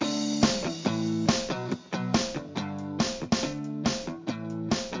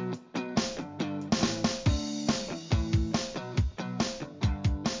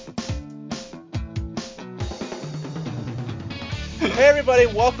everybody,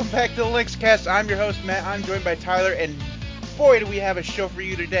 welcome back to the Linkscast. I'm your host, Matt. I'm joined by Tyler, and boy, do we have a show for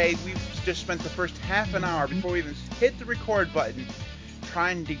you today. We've just spent the first half an hour before we even hit the record button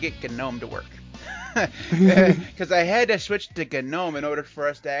trying to get GNOME to work. Because I had to switch to GNOME in order for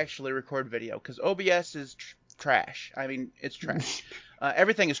us to actually record video, because OBS is trash. I mean, it's trash.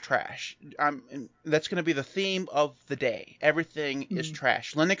 Everything is trash. That's going to be the theme of the day. Everything is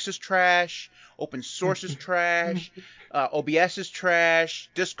trash. Linux is trash. Open source is trash. OBS is trash.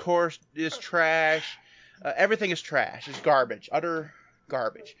 Discourse is trash. Everything is trash. It's garbage. Utter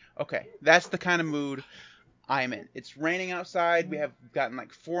garbage. Okay, that's the kind of mood I'm in. It's raining outside. We have gotten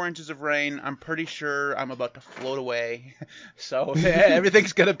like 4 inches of rain. I'm pretty sure I'm about to float away. So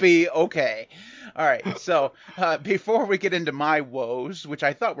everything's going to be okay. All right. So before we get into my woes, which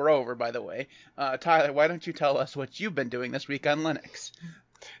I thought were over, by the way, Tyler, why don't you tell us what you've been doing this week on Linux?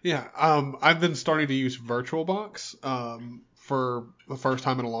 Yeah. I've been starting to use VirtualBox for the first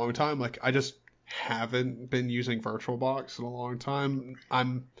time in a long time. Like, I just haven't been using VirtualBox in a long time.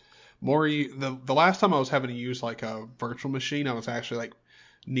 The last time I was having to use like a virtual machine, I was actually like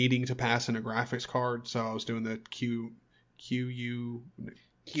needing to pass in a graphics card, so I was doing the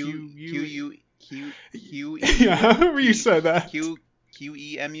yeah, however you said that.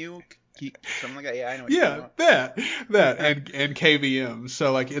 QEMU, something like that. Yeah, I know what you're talking about. that and KVM.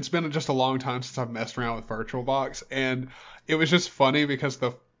 So like it's been just a long time since I've messed around with VirtualBox, and it was just funny because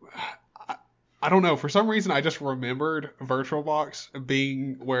I don't know. For some reason, I just remembered VirtualBox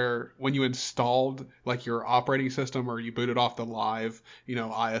being where when you installed like your operating system or you booted off the live,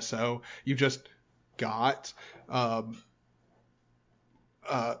 ISO, you just got a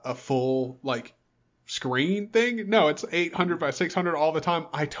full like screen thing. No, it's 800 by 600 all the time.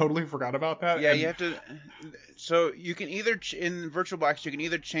 I totally forgot about that. Yeah, you have to. So you can either in VirtualBox you can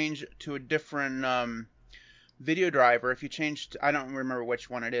either change to a different video driver. If you changed, I don't remember which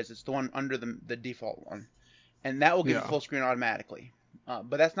one it is. It's the one under the default one, and that will give you full screen automatically.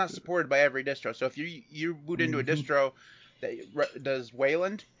 But that's not supported by every distro. So if you boot into a distro that does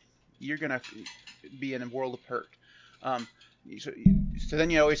Wayland, you're gonna be in a world of hurt. So then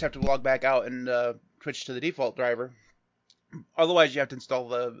you always have to log back out and switch to the default driver. Otherwise, you have to install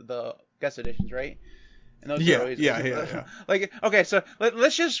the guest editions, right? And those are always, yeah. Like, okay, so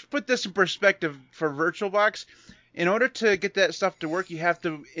let's just put this in perspective for VirtualBox. In order to get that stuff to work, you have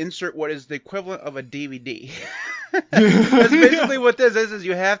to insert what is the equivalent of a DVD. That's basically what this is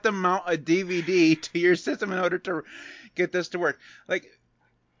you have to mount a DVD to your system in order to get this to work. Like,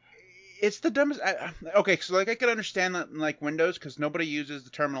 it's the dumbest. Okay, so like I could understand that in like Windows because nobody uses the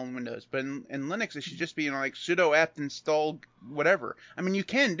terminal in Windows, but in Linux it should just be like sudo apt install whatever. I mean, you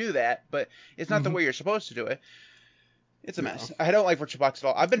can do that, but it's not the way you're supposed to do it. It's a mess. I don't like VirtualBox at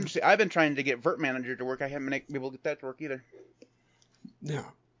all. I've been trying to get Virt Manager to work. I haven't been able to get that to work either. Yeah.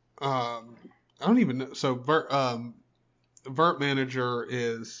 I don't even know. So Virt Manager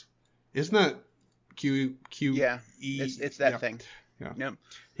isn't that Q? Yeah, it's that thing. Yeah. Yep.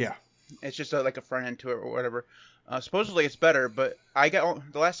 Yeah. It's just like a front end to it or whatever. Supposedly it's better, but the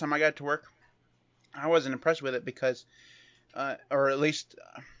last time I got it to work, I wasn't impressed with it because, or at least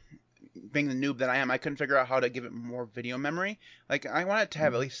being the noob that I am, I couldn't figure out how to give it more video memory. Like I want it to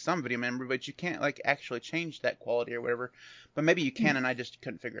have at least some video memory, but you can't like actually change that quality or whatever. But maybe you can, and I just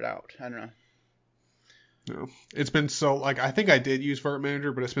couldn't figure it out. I don't know. No, it's been so like I think I did use Virt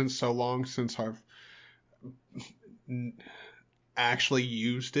Manager, but it's been so long since I've actually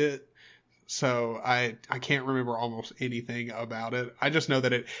used it. So I can't remember almost anything about it. I just know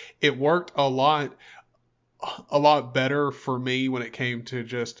that it worked a lot better for me when it came to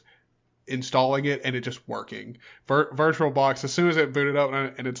just installing it and it just working. VirtualBox, as soon as it booted up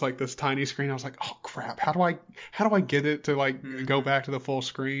and it's like this tiny screen, I was like, oh crap, how do I get it to like go back to the full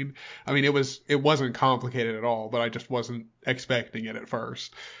screen? I mean, it wasn't complicated at all, but I just wasn't expecting it at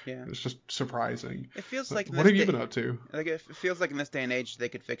first. Yeah, it's just surprising. It feels like what have you been up to? Like it feels like in this day and age they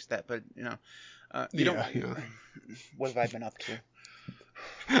could fix that, but Yeah. What have I been up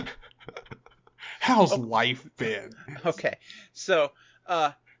to? How's life been? Okay, so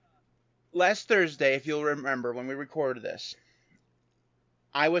last Thursday, if you'll remember when we recorded this,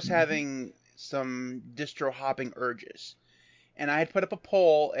 I was having some distro hopping urges, and I had put up a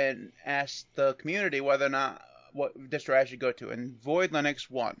poll and asked the community whether or not what distro I should go to, and Void Linux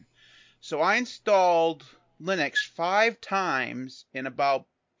won. So I installed Linux 5 times in about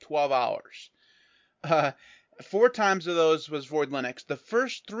 12 hours. 4 times of those was Void Linux. The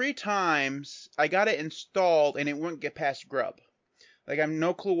first 3 times I got it installed and it wouldn't get past grub. Like I have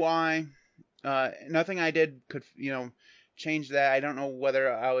no clue why. Nothing I did could change that. I don't know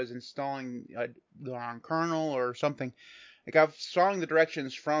whether I was installing the wrong kernel or something. Like I was following the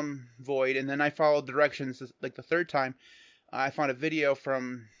directions from Void, and then I followed the directions like the third time. I found a video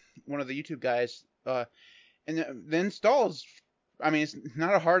from one of the YouTube guys, and the installs. I mean, it's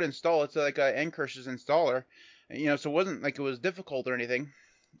not a hard install. It's like a Ncurse's installer, so it wasn't like it was difficult or anything.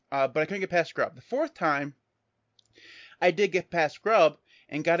 But I couldn't get past Grub. The fourth time, I did get past Grub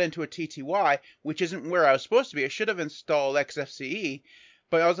and got into a TTY, which isn't where I was supposed to be. I should have installed XFCE,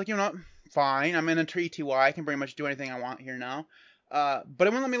 but I was like, fine. I'm in a TTY. I can pretty much do anything I want here now. But it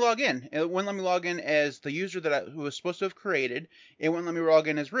wouldn't let me log in. It wouldn't let me log in as the user who was supposed to have created. It wouldn't let me log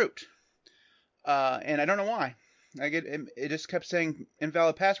in as root. And I don't know why. Like it just kept saying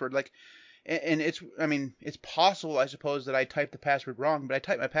invalid password. Like, and it's possible, I suppose, that I typed the password wrong, but I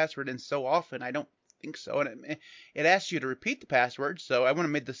type my password in so often, I don't think so. And it asks you to repeat the password, so I wouldn't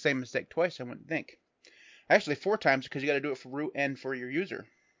have made the same mistake twice, I wouldn't think. Actually, 4 times, because you got to do it for root and for your user.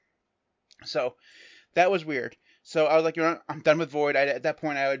 So that was weird. So I was like, I'm done with Void. At that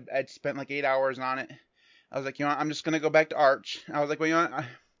point, I'd spent like 8 hours on it. I was like, I'm just gonna go back to Arch. I was like, well,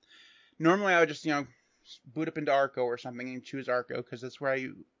 normally I would just, boot up into Arco or something and choose Arco because that's where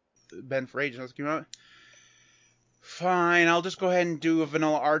I've been for ages. I was like, fine, I'll just go ahead and do a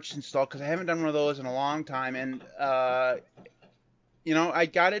vanilla Arch install because I haven't done one of those in a long time. And I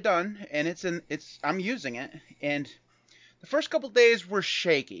got it done, and I'm using it. And the first couple days were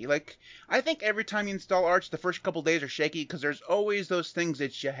shaky. Like, I think every time you install Arch, the first couple days are shaky because there's always those things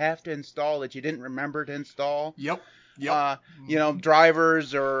that you have to install that you didn't remember to install. Yep.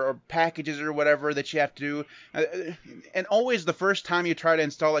 Drivers or packages or whatever that you have to do. And always the first time you try to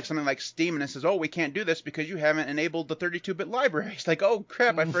install like something like Steam and it says, oh, we can't do this because you haven't enabled the 32-bit library. It's like, oh,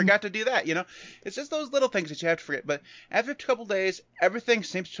 crap, I forgot to do that, It's just those little things that you have to forget. But after a couple days, everything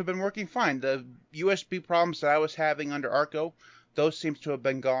seems to have been working fine. The USB problems that I was having under Arco, those seems to have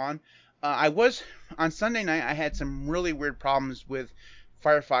been gone. On Sunday night, I had some really weird problems with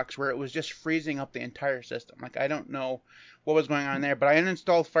Firefox where it was just freezing up the entire system. Like, I don't know what was going on there, but I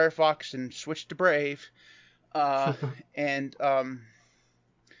uninstalled Firefox and switched to Brave, and I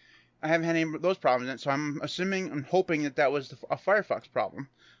haven't had any of those problems in it, so I'm hoping that was a Firefox problem.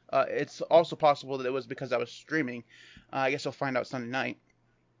 It's also possible that it was because I was streaming. I guess I'll find out Sunday night.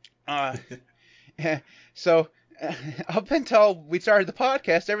 So up until we started the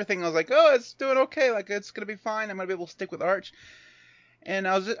podcast, everything I was like, oh, it's doing okay, like it's gonna be fine. I'm gonna be able to stick with Arch. And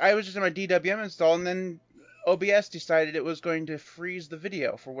I was just in my DWM install, and then OBS decided it was going to freeze the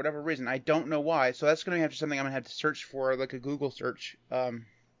video for whatever reason. I don't know why. So that's going to have to something I'm going to have to search for, like a Google search, and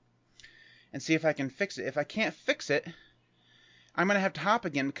see if I can fix it. If I can't fix it, I'm going to have to hop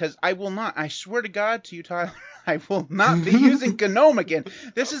again because I will not. I swear to God to you, Tyler, I will not be using GNOME again.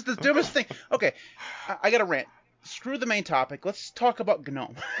 This is the dumbest thing. Okay, I got to rant. Screw the main topic. Let's talk about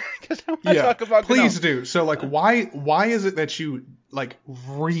GNOME. Because I want to talk about GNOME. Please do. So, like, why is it that you, like,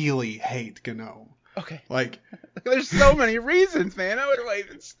 really hate GNOME? Okay. Like, there's so many reasons, man. How do I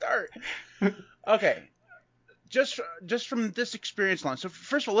even start? Okay. Just from this experience alone. So,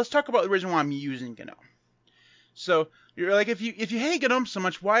 first of all, let's talk about the reason why I'm using GNOME. So, you're like, if you hate GNOME so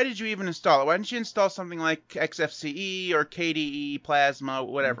much, why did you even install it? Why didn't you install something like XFCE or KDE, Plasma,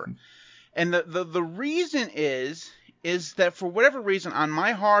 whatever? Mm-hmm. And the reason is that for whatever reason on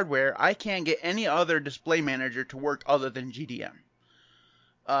my hardware, I can't get any other display manager to work other than GDM.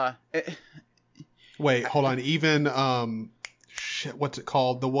 Wait, hold on. Even what's it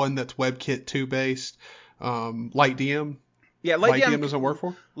called? The one that's WebKit 2 based, LightDM. Yeah, LightDM doesn't work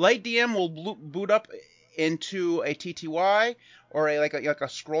for. LightDM will boot up into a TTY or like a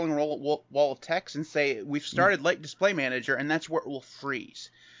scrolling wall of text and say we've started Light Display Manager, and that's where it will freeze.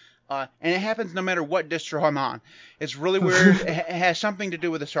 And it happens no matter what distro I'm on. It's really weird. It has something to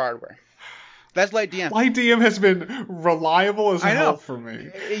do with this hardware. That's LightDM. LightDM has been reliable as hell for me.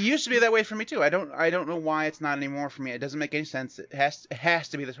 It used to be that way for me too. I don't know why it's not anymore for me. It doesn't make any sense. It has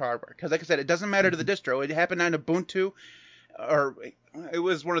to be this hardware because, like I said, it doesn't matter to the distro. It happened on Ubuntu, or it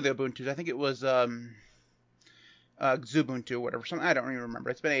was one of the Ubuntus. I think it was Xubuntu or whatever. Something I don't even remember.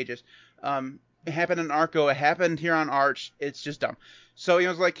 It's been ages. It happened in Arco. It happened here on Arch. It's just dumb. So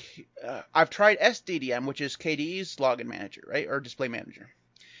it's like I've tried SDDM, which is KDE's login manager, right, or display manager,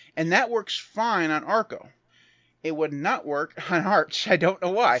 and that works fine on Arco. It would not work on Arch. I don't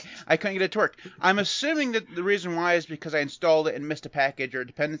know why. I couldn't get it to work. I'm assuming that the reason why is because I installed it and missed a package or a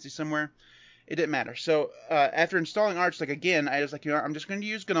dependency somewhere. It didn't matter. So after installing Arch, like again, I was like, I'm just going to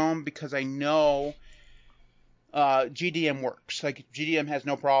use GNOME because I know GDM works. Like GDM has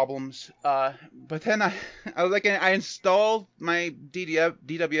no problems. But then I was like, I installed my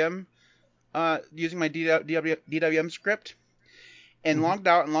DWM using my DWM script and logged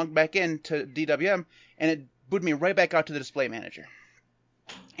out and logged back in to DWM, and it booted me right back out to the display manager.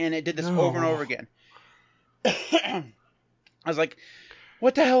 And it did this over and over again. I was like,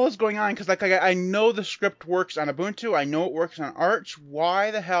 what the hell is going on? Because I know the script works on Ubuntu. I know it works on Arch.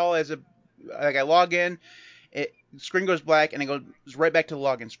 Why the hell I log in, the screen goes black, and it goes right back to the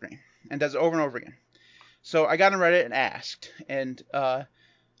login screen. And does it over and over again. So I got on Reddit and asked. And the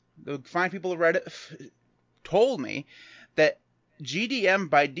fine people of Reddit told me that GDM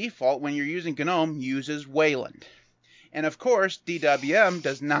by default, when you're using GNOME, uses Wayland. And of course, DWM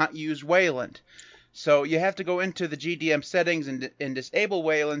does not use Wayland. So you have to go into the GDM settings and disable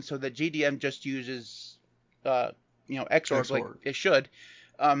Wayland so that GDM just uses, Xorg like it should.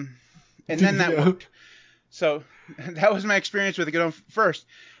 And then that worked. So that was my experience with GNOME first.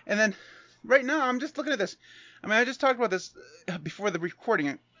 And then right now I'm just looking at this. I mean, I just talked about this before the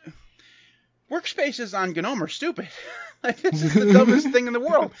recording. Workspaces on GNOME are stupid. Like, this is the dumbest thing in the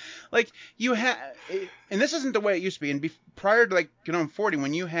world. Like, and this isn't the way it used to be. And prior to GNOME 40,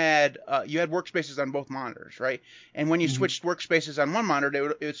 when you had workspaces on both monitors, right? And when you switched workspaces on one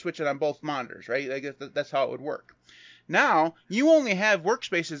monitor, it would switch it on both monitors, right? Like, that's how it would work. Now you only have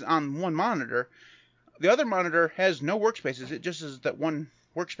workspaces on one monitor. The other monitor has no workspaces. It just is that one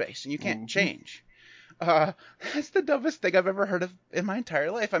workspace, and you can't change. That's the dumbest thing I've ever heard of in my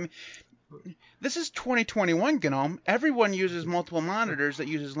entire life. I mean, this is 2021 GNOME. Everyone uses multiple monitors that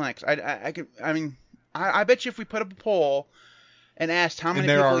uses Linux. I bet you if we put up a poll and asked how many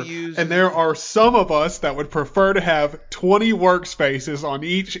people use... And there are some of us that would prefer to have 20 workspaces on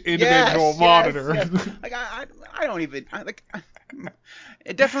each individual monitor. Yes. Like, I don't even...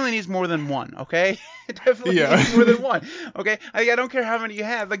 it definitely needs more than one, okay? It definitely needs more than one, okay? I don't care how many you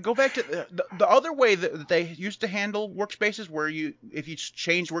have. Like, go back to the other way that they used to handle workspaces, where if you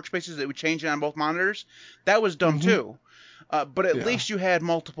change workspaces, it would change it on both monitors. That was dumb too. But at least you had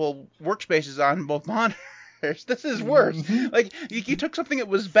multiple workspaces on both monitors. This is worse. Like, you took something that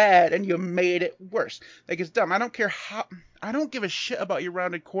was bad and you made it worse. Like, it's dumb. I don't care how... I don't give a shit about your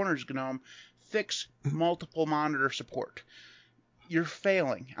rounded corners, GNOME. Fix multiple monitor support. You're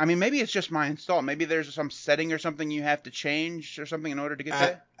failing. I mean, maybe it's just my install. Maybe there's some setting or something you have to change or something in order to get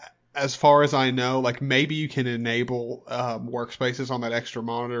that. As far as I know, maybe you can enable workspaces on that extra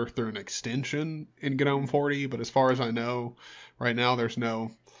monitor through an extension in GNOME 40, but as far as I know, right now there's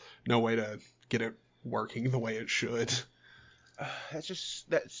no way to get it working the way it should.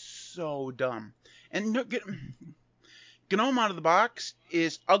 That's so dumb. And GNOME out of the box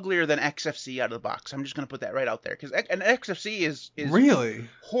is uglier than XFC out of the box. I'm just going to put that right out there. And XFC is really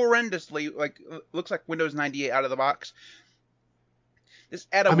horrendously, looks like Windows 98 out of the box.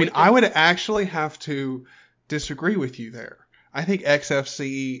 I would actually have to disagree with you there. I think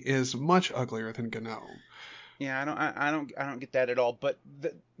XFC is much uglier than GNOME. Yeah, I don't get that at all. But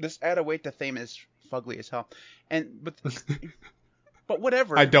this Adwaita theme is fugly as hell. But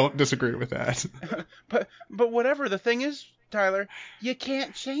whatever. I don't disagree with that. but whatever. The thing is, Tyler, you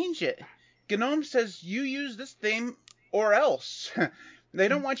can't change it. GNOME says you use this theme or else. They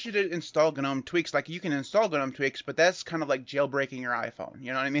don't want you to install GNOME tweaks. Like, you can install GNOME tweaks, but that's kind of like jailbreaking your iPhone.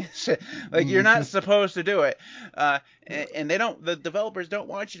 You know what I mean? Like, you're not supposed to do it. And the developers don't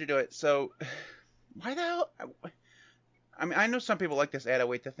want you to do it. So why the hell? I mean, I know some people like this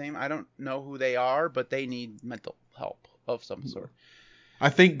Adwaita theme. I don't know who they are, but they need mental help of some sort. I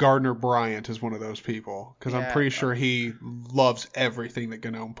think Gardner Bryant is one of those people, because I'm pretty sure he loves everything that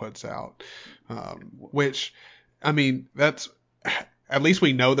GNOME puts out. Which, I mean, that's... At least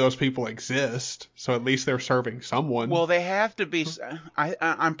we know those people exist, so at least they're serving someone. Well, they have to be...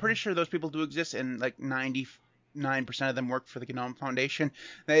 I'm pretty sure those people do exist, and 99% of them work for the GNOME Foundation.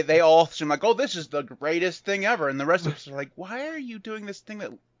 They all seem like, oh, this is the greatest thing ever, and the rest of us are like, why are you doing this thing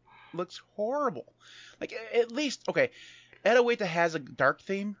that looks horrible? Like, at least... Okay, Adwaita has a dark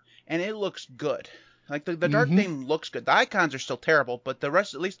theme, and it looks good. Like, the dark theme looks good. The icons are still terrible, but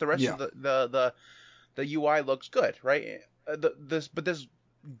at least the rest of the UI looks good, right? This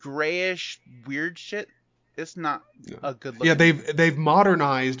grayish weird shit, it's not a good look. Yeah, they've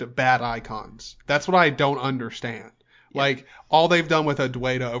modernized bad icons. That's what I don't understand. Yeah. Like, all they've done with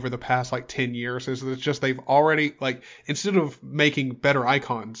Adwaita over the past 10 years is it's just they've already, instead of making better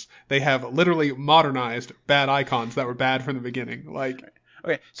icons, they have literally modernized bad icons that were bad from the beginning.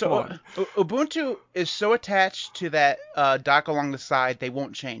 Okay, so Ubuntu is so attached to that dock along the side, they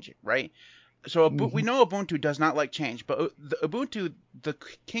won't change it, right? So we know Ubuntu does not like change, but Ubuntu, the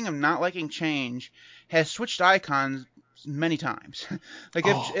king of not liking change, has switched icons many times.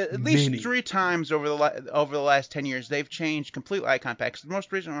 At least 3 times over the last 10 years, they've changed complete icon packs. The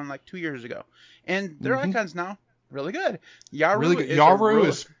most recent one 2 years ago, and their icons now really good. Yaru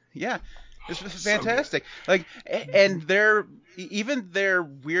is It's So good. fantastic. Like, and even their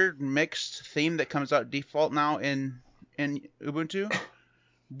weird mixed theme that comes out default now in Ubuntu,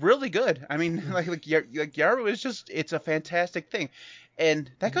 really good. I mean, like Yaru is just, it's a fantastic thing, and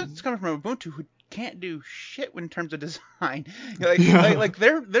that comes Mhm. coming from Ubuntu, who can't do shit in terms of design. Yeah. Like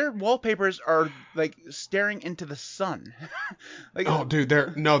their wallpapers are like staring into the sun. like Oh, dude,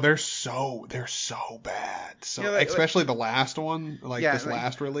 they're so bad. you So know, especially the last one, like yeah, this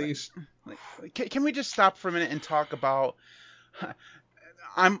last release. can we just stop for a minute and talk about?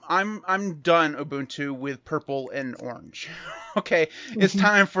 I'm done Ubuntu with purple and orange. Okay, it's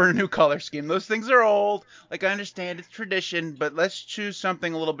time for a new color scheme. Those things are old. Like, I understand it's tradition, but let's choose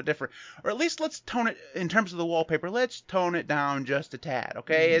something a little bit different, or at least let's tone it in terms of the wallpaper. Let's tone it down just a tad.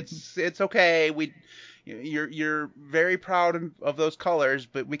 Okay, it's okay. You're very proud of those colors,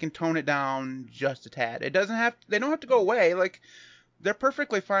 but we can tone it down just a tad. It doesn't have they don't have to go away. Like, they're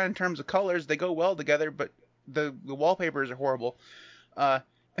perfectly fine in terms of colors. They go well together, but the wallpapers are horrible. Uh,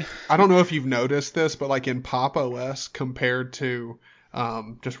 I don't know if you've noticed this, but like in Pop OS compared to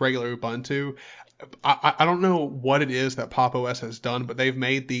just regular Ubuntu, I don't know what it is that Pop OS has done, but they've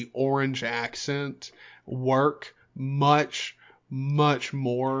made the orange accent work much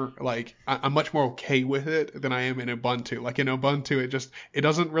more. Like I'm much more okay with it than I am in Ubuntu. Like in Ubuntu, it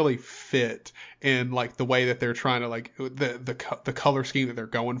doesn't really fit in like the way that they're trying to like the color scheme that they're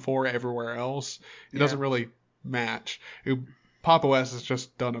going for everywhere else. It yeah. doesn't really match. Pop OS has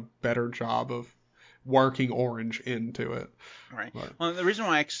just done a better job of working orange into it. Right. But Well, the reason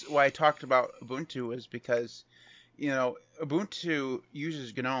why I talked about Ubuntu is because, Ubuntu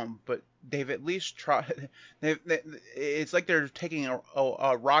uses GNOME, but they've at least tried. It's like they're taking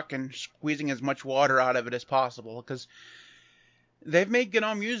a rock and squeezing as much water out of it as possible, because they've made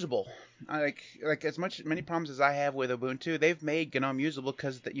GNOME usable. Like as many problems as I have with Ubuntu, they've made GNOME usable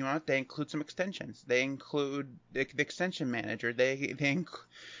because they include some extensions. They include the extension manager. They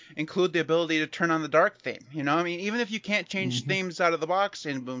include the ability to turn on the dark theme. I mean, even if you can't change mhm. themes out of the box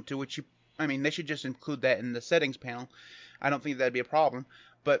in Ubuntu, I mean, they should just include that in the settings panel. I don't think that'd be a problem,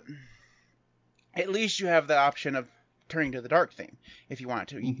 but at least you have the option of turning to the dark theme if you want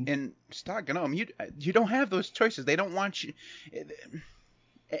to. Mhm. In stock GNOME, you don't have those choices. They don't want you.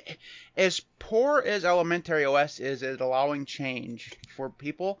 As poor as Elementary OS is at allowing change for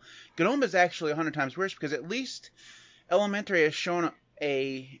people, GNOME is actually 100 times worse, because at least Elementary has shown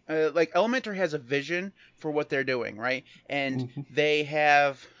like Elementary has a vision for what they're doing, right? And Mhm. they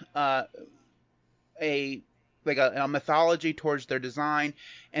have a a mythology towards their design,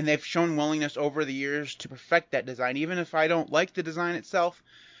 and they've shown willingness over the years to perfect that design. Even if I don't like the design itself,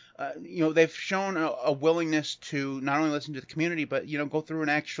 they've shown a willingness to not only listen to the community, but go through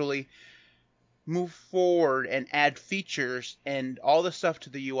and actually move forward and add features and all the stuff to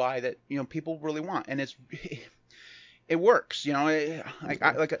the UI that people really want, and it works. Yeah.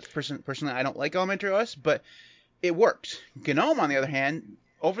 Personally, I don't like Elementary OS, but it works. GNOME, on the other hand,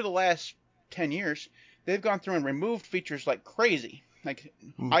 over the last 10 years, they've gone through and removed features like crazy, like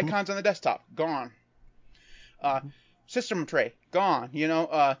Mhm. icons on the desktop gone, uh, system tray gone.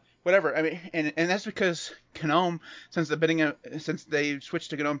 Whatever. I mean, and that's because GNOME, since they switched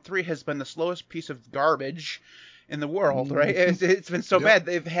to GNOME 3, has been the slowest piece of garbage in the world, right? Mhm. It's been so Yep. bad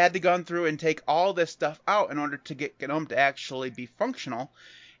they've had to gone through and take all this stuff out in order to get GNOME to actually be functional.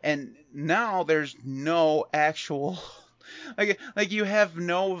 And now there's no actual like you have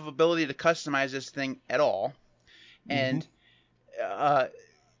no ability to customize this thing at all, Mhm. and uh,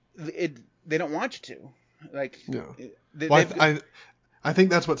 it they don't want you to. Like, Yeah. Well, they've I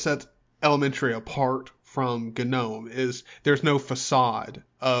think that's what sets Elementary apart from GNOME is there's no facade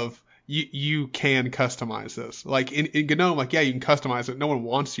of you can customize this. Like in GNOME, like yeah, you can customize it. No one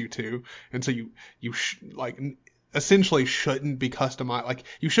wants you to, and so like essentially shouldn't be customized. Like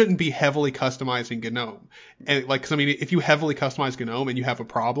you shouldn't be heavily customizing GNOME. And like, 'cause I mean, if you heavily customize GNOME and you have a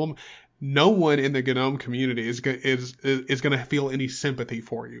problem, no one in the GNOME community is going to feel any sympathy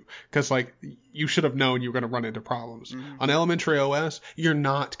for you because like you should have known you were going to run into problems. mhm. On Elementary OS, you're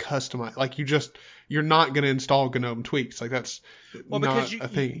not customized. Like you're not going to install GNOME tweaks. Like that's Well, not a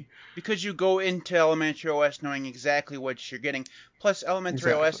thing. because you go into Elementary OS knowing exactly what you're getting. Plus,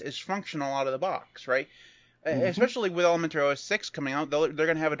 Elementary OS Exactly. is functional out of the box, right? Hmm. Especially with Elementary OS 6 coming out, they're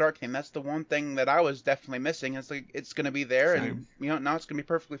going to have a dark theme. That's the one thing that I was definitely missing. It's like it's going to be there, Same. and now it's going to be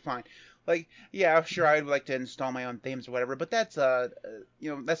perfectly fine. Like, yeah, sure, I'd like to install my own themes or whatever, but that's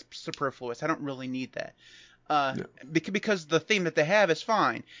that's superfluous. I don't really need that. Uh, Yeah. because the theme that they have is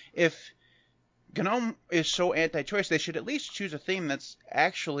fine. If GNOME is so anti-choice, they should at least choose a theme that's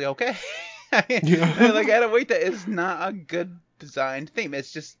actually okay. I mean, Yeah. like Adwaita is not a good designed theme.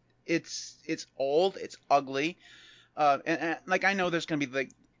 It's just it's old, it's ugly, and like I know there's gonna be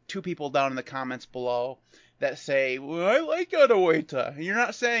like two people down in the comments below that say, well, I like Adwaita. You're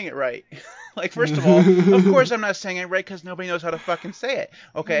not saying it right. Like, first of all, of course I'm not saying it right because nobody knows how to fucking say it.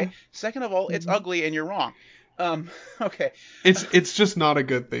 Okay. Second of all, it's ugly and you're wrong. Okay. It's just not a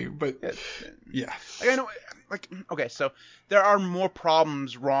good thing, but yeah. Like I know, like okay, so there are more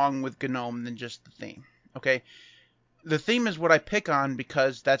problems wrong with GNOME than just the theme. Okay. The theme is what I pick on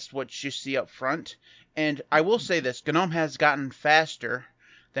because that's what you see up front. And I will say this, GNOME has gotten faster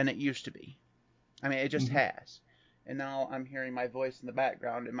than it used to be. I mean, it just has. And now I'm hearing my voice in the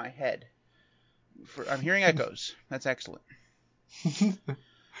background in my head. I'm hearing echoes. That's excellent.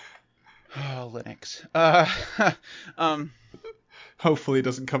 Oh, Linux. Hopefully it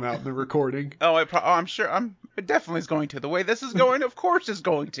doesn't come out in the recording. I'm sure. It definitely is going to. The way this is going, of course it's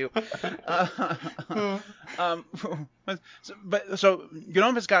going to. So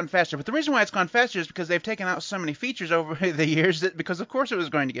GNOME has gotten faster. But the reason why it's gone faster is because they've taken out so many features over the years because of course it was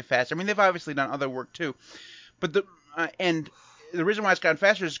going to get faster. I mean, they've obviously done other work too. But the reason why it's gotten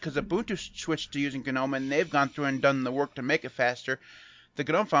faster is because Ubuntu switched to using GNOME, and they've gone through and done the work to make it faster. The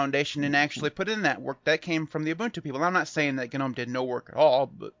GNOME Foundation didn't actually put in that work. That came from the Ubuntu people. I'm not saying that GNOME did no work at all,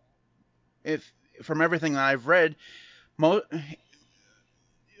 but from everything that I've read,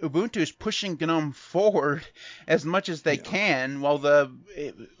 Ubuntu is pushing GNOME forward as much as they can, while the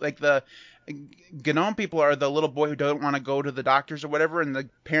GNOME people are the little boy who don't want to go to the doctors or whatever, and the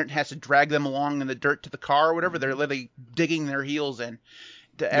parent has to drag them along in the dirt to the car or whatever. They're literally digging their heels in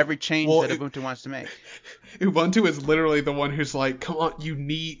to every change that Ubuntu wants to make. Ubuntu is literally the one who's like, come on, you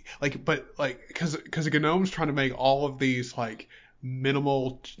need because GNOME's trying to make all of these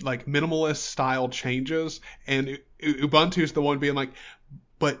minimalist style changes, and Ubuntu's the one being like,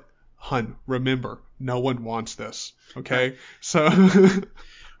 but hun, remember, no one wants this, okay? Right. So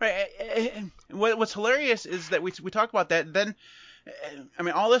right. What's hilarious is that we talk about that, then I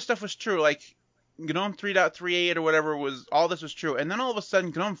mean all this stuff was true, like GNOME 3.38 or whatever all this was true, and then all of a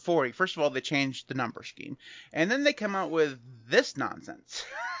sudden GNOME 40, first of all they changed the number scheme, and then they come out with this nonsense.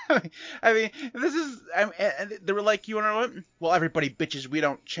 I mean, they were like, you want to know what? Well, everybody bitches we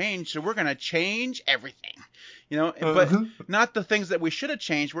don't change, so we're going to change everything. You know, but not the things that we should have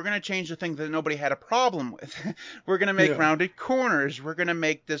changed. We're going to change the things that nobody had a problem with. We're going to make rounded corners. We're going to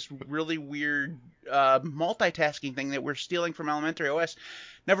make this really weird multitasking thing that we're stealing from Elementary OS.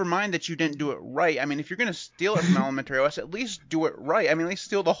 Never mind that you didn't do it right. I mean, if you're going to steal it from Elementary OS, at least do it right. I mean, at least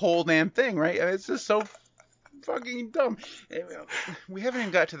steal the whole damn thing, right? I mean, it's just so fucking dumb. We haven't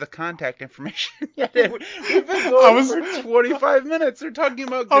even got to the contact information yet. We've been going for 25 minutes. They're talking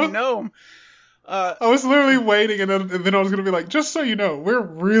about GNOME. I was literally waiting, and then I was going to be like, just so you know, we're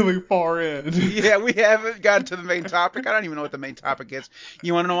really far in. Yeah, we haven't gotten to the main topic. I don't even know what the main topic is.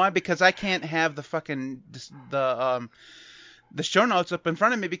 You want to know why? Because I can't have the fucking the show notes up in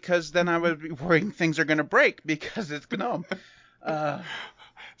front of me, because then I would be worrying things are going to break because it's GNOME.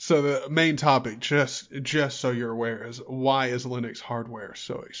 So the main topic, just so you're aware, is why is Linux hardware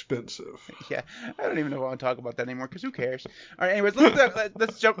so expensive? Yeah, I don't even know if I want to talk about that anymore, because who cares? All right, anyways,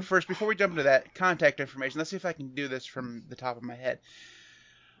 let's jump first. Before we jump into that, contact information. Let's see if I can do this from the top of my head.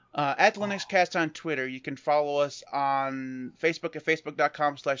 At LinuxCast on Twitter. You can follow us on Facebook at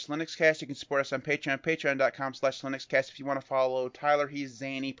facebook.com/LinuxCast. You can support us on Patreon, patreon.com/LinuxCast. If you want to follow Tyler, he's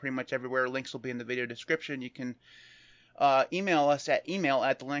zany pretty much everywhere. Links will be in the video description. You can email us at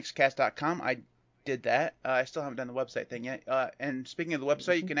email@thelinuxcast.com. I did that. I still haven't done the website thing yet. And speaking of the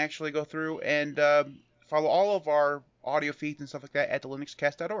website, you can actually go through and follow all of our audio feeds and stuff like that at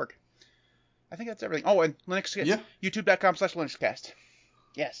thelinuxcast.org. I think that's everything. Oh, and youtube.com/linuxcast.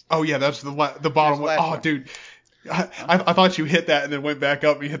 Yes. Oh yeah, that's the bottom one. Oh, dude. I thought you hit that and then went back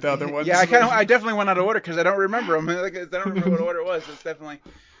up and you hit the other one. Yeah, I definitely went out of order because I don't remember them. I don't remember what order it was. It's definitely...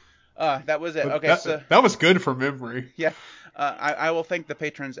 that was it. Okay, that was good for memory. Yeah, I will thank the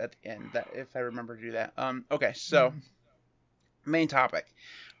patrons at the end if I remember to do that. Okay, so main topic: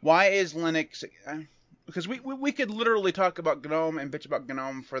 why is Linux? Because we could literally talk about GNOME and bitch about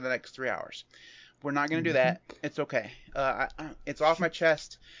GNOME for the next 3 hours. We're not going to do that. It's okay. It's off my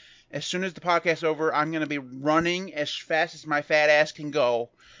chest. As soon as the podcast's over, I'm going to be running as fast as my fat ass can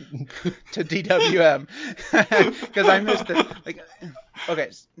go to DWM because I missed it.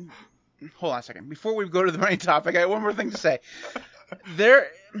 Okay, hold on a second. Before we go to the main topic, I have one more thing to say.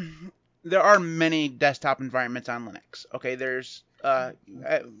 There are many desktop environments on Linux. Okay, there's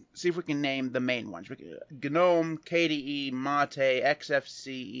see if we can name the main ones. GNOME, KDE, Mate,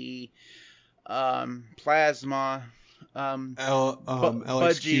 XFCE, Plasma. Budgie,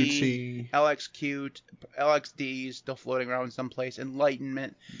 LXQT. LXQ, LXD still floating around someplace,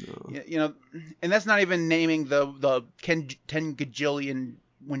 Enlightenment, No. And that's not even naming the 10 gajillion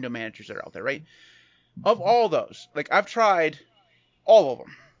window managers that are out there, right? Of all those, like I've tried all of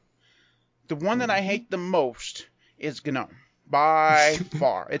them. The one that I hate the most is GNOME by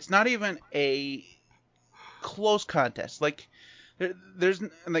far. It's not even a close contest. Like there's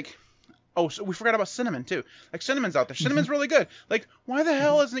like. Oh, so we forgot about Cinnamon too. Like Cinnamon's out there. Cinnamon's really good. Like, why the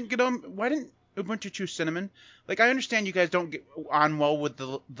hell isn't GNOME? Why didn't Ubuntu choose Cinnamon? Like, I understand you guys don't get on well with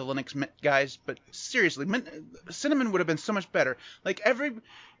the Linux Mint guys, but seriously, Cinnamon would have been so much better. Like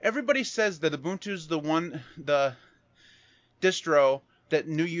everybody says that Ubuntu's the distro that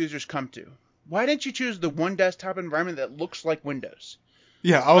new users come to. Why didn't you choose the one desktop environment that looks like Windows?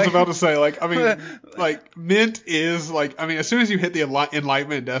 Yeah, I was about to say, like, I mean, like, Mint is, like, I mean, as soon as you hit the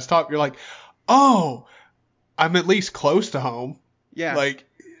Enlightenment desktop, you're like, oh, I'm at least close to home. Yeah. Like,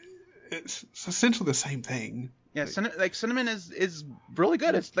 it's essentially the same thing. Yeah, Cinnamon is really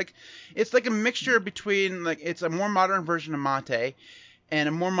good. It's like a mixture between, like, it's a more modern version of Mate and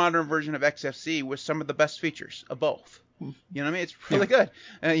a more modern version of XFC with some of the best features of both. You know what I mean? It's really good.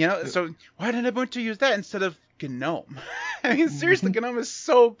 So why didn't Ubuntu use that instead of GNOME? I mean, seriously, GNOME is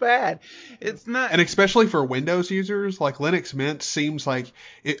so bad. It's not. And especially for Windows users, like Linux Mint seems like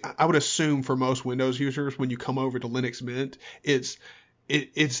I would assume for most Windows users, when you come over to Linux Mint, it's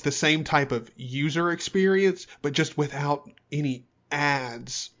the same type of user experience, but just without any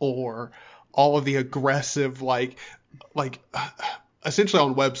ads or all of the aggressive like essentially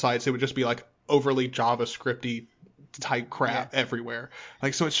on websites it would just be like overly JavaScripty type crap everywhere.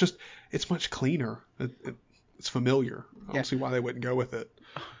 Like, so it's much cleaner. It's familiar. I don't see why they wouldn't go with it.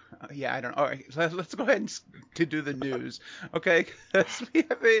 Yeah, I don't know. All right, so let's go ahead and do the news, okay?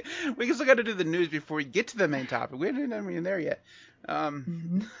 We still got to do the news before we get to the main topic. We haven't even there yet.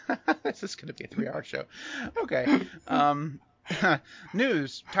 This is going to be a 3-hour show. Okay.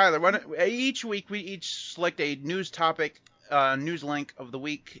 News. Tyler, each week we each select a news topic, news link of the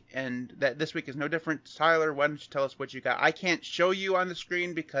week, and that this week is no different. Tyler, why don't you tell us what you got? I can't show you on the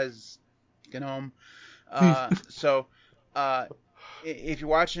screen because GNOME. If you're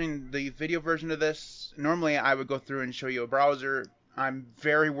watching the video version of this, normally I would go through and show you a browser. I'm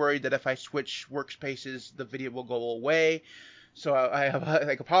very worried that if I switch workspaces, the video will go away. So I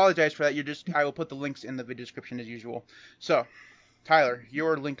apologize for that. I will put the links in the video description as usual. So, Tyler,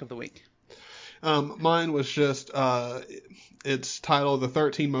 your link of the week. Mine was just, it's titled The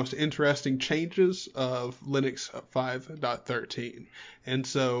 13 Most Interesting Changes of Linux 5.13. And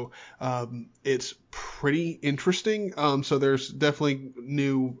so it's pretty interesting. So there's definitely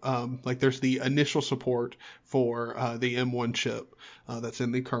new, like there's the initial support for the M1 chip that's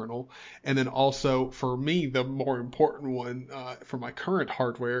in the kernel. And then also for me, the more important one for my current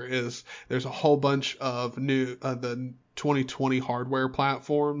hardware is there's a whole bunch of new, the 2020 hardware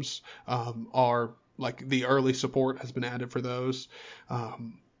platforms are like the early support has been added for those.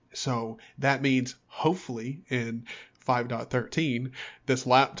 So that means hopefully in 5.13, this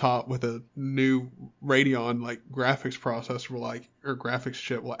laptop with a new Radeon like graphics processor or graphics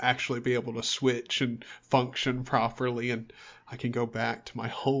chip will actually be able to switch and function properly, and I can go back to my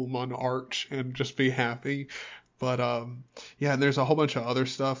home on Arch and just be happy. But yeah, and there's a whole bunch of other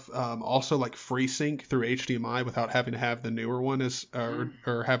stuff. Also, like FreeSync through HDMI without having to have the newer one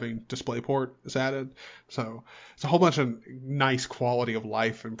or having DisplayPort is added. So it's a whole bunch of nice quality of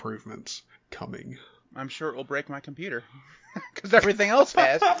life improvements coming. I'm sure it will break my computer because everything else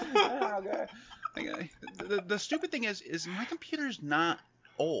has. Oh, the stupid thing is my computer's not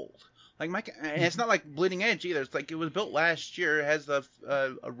old. Like and it's not like bleeding edge either. It's like it was built last year. It has a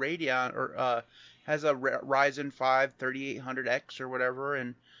Radeon or has a Ryzen 5 3800X or whatever,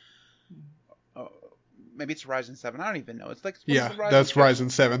 and maybe it's Ryzen 7. I don't even know. It's like that's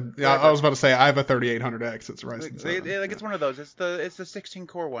Ryzen 7. Yeah, I was about to say I have a 3800X. It's Ryzen 7. It's one of those. It's the 16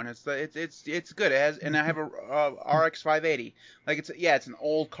 core one. It's good. It has, and I have a RX 580. Like it's an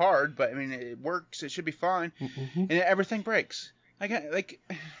old card, but I mean it works. It should be fine, and everything breaks.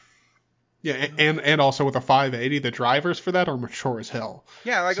 Yeah, and also with a 580, the drivers for that are mature as hell.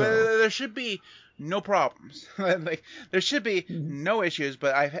 Yeah, there should be no problems. Like there should be no issues.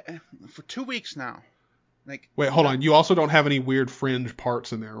 But for 2 weeks now. Wait, hold on. You also don't have any weird fringe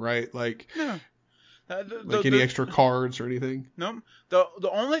parts in there, right? Like no. Any extra cards or anything? No. The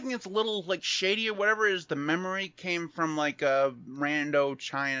only thing that's a little like shady or whatever is the memory came from like a rando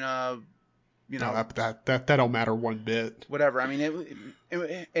China. No, that don't matter one bit. Whatever. I mean,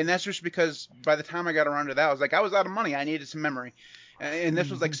 and that's just because by the time I got around to that, I was out of money. I needed some memory, and this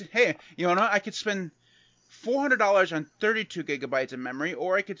was like, hey, I could spend $400 on 32 gigabytes of memory,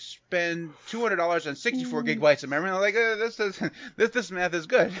 or I could spend $200 on 64 gigabytes of memory. And I'm like, this math is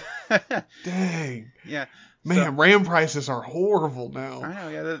good. Dang. Yeah. Man, So, RAM prices are horrible now. I know.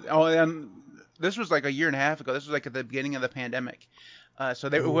 Yeah. And this was like a year and a half ago. This was like at the beginning of the pandemic. So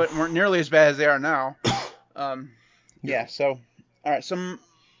they weren't nearly as bad as they are now. Yeah. So, all right. So,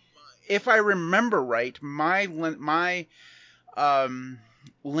 if I remember right, my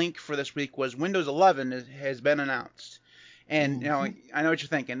link for this week was Windows 11 has been announced. And I know what you're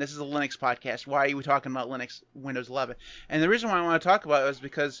thinking. This is a Linux podcast. Why are we talking about Windows 11? And the reason why I want to talk about it is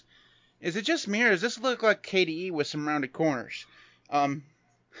because, is it just me, or does this look like KDE with some rounded corners? I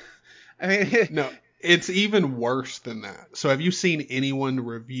mean, no, it's even worse than that. So have you seen anyone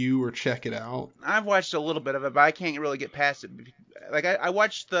review or check it out? I've watched a little bit of it, but I can't really get past it. Like I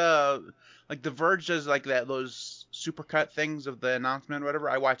watched the Verge does like those supercut things of the announcement or whatever.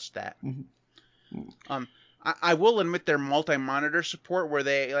 I watched that. Mm-hmm. I will admit their multi-monitor support, where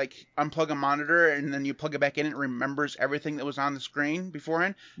they like unplug a monitor and then you plug it back in, and it remembers everything that was on the screen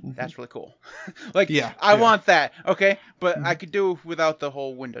beforehand. Mm-hmm. That's really cool. Like, yeah, I want that, okay? But Mm-hmm. I could do without the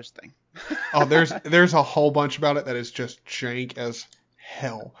whole Windows thing. Oh, there's a whole bunch about it that is just jank as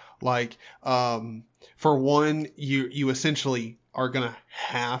hell. Like, for one, you essentially are gonna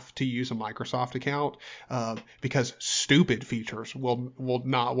have to use a Microsoft account because stupid features will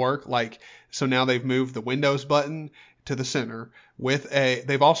not work. Like, so now they've moved the Windows button to the center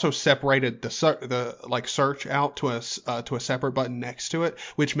they've also separated the like search out to a separate button next to it,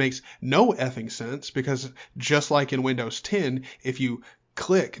 which makes no effing sense, because just like in Windows 10, if you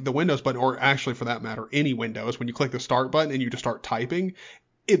click the Windows button, or actually for that matter any Windows, when you click the start button and you just start typing,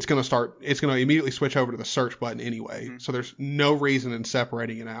 it's going to immediately switch over to the search button anyway. Mm-hmm. So there's no reason in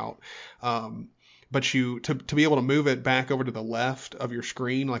separating it out. But to be able to move it back over to the left of your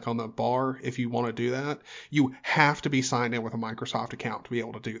screen, like on the bar, if you want to do that, you have to be signed in with a Microsoft account to be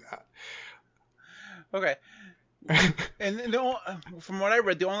able to do that. Okay. And from what I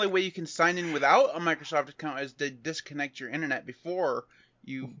read, the only way you can sign in without a Microsoft account is to disconnect your internet before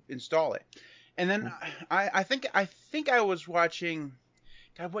you install it. And then I think I was watching,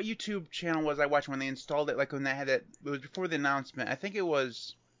 God, what YouTube channel was I watching when they installed it? Like when they had it was before the announcement. I think it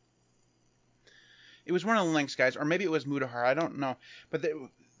was one of the Links guys, or maybe it was Mudahar. I don't know. But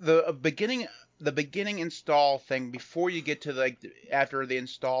the beginning install thing before you get to after the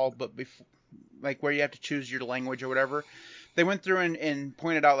install, but before, like where you have to choose your language or whatever, they went through and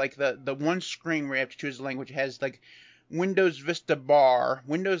pointed out like the one screen where you have to choose the language has like Windows Vista bar,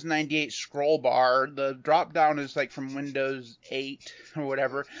 Windows 98 scroll bar. The drop down is like from Windows 8 or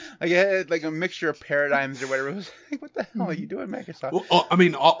whatever. Like it had like a mixture of paradigms or whatever. It was like, what the hell are you doing, Microsoft? Well, I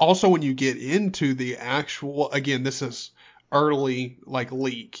mean, also when you get into the actual, again, this is early like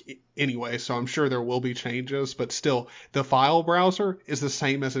leak anyway, so I'm sure there will be changes, but still the file browser is the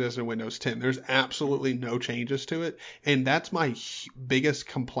same as it is in Windows 10. There's absolutely no changes to it, and that's my biggest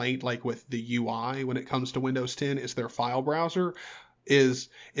complaint like with the UI when it comes to Windows 10 is their file browser. It's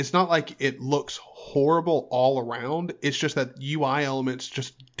not like it looks horrible all around. It's just that UI elements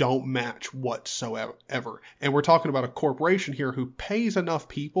just don't match whatsoever. And we're talking about a corporation here who pays enough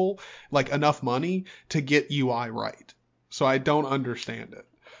people, like enough money, to get UI right. So I don't understand it.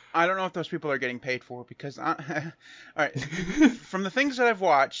 I don't know if those people are getting paid for, because all right, from the things that I've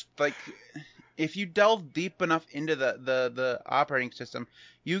watched, like if you delve deep enough into the operating system,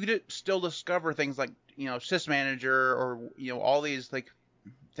 you could still discover things like SysManager or all these like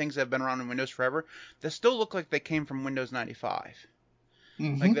things that have been around in Windows forever that still look like they came from Windows 95.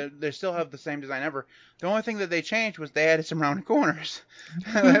 Mm-hmm. Like they still have the same design ever. The only thing that they changed was they added some rounded corners.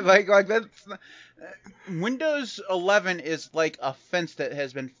 like that's Windows 11 is like a fence that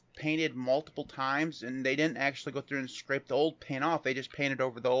has been painted multiple times, and they didn't actually go through and scrape the old paint off. They just painted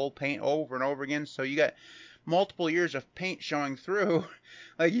over the old paint over and over again. So you got multiple years of paint showing through.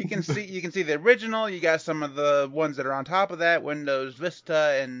 Like you can see the original. You got some of the ones that are on top of that, Windows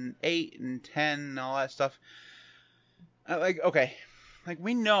Vista and 8 and 10 and all that stuff. Okay. Like,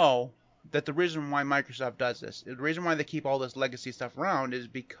 we know that the reason why Microsoft does this, the reason why they keep all this legacy stuff around is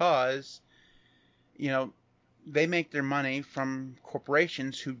because, they make their money from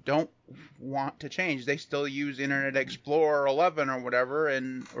corporations who don't want to change. They still use Internet Explorer 11 or whatever,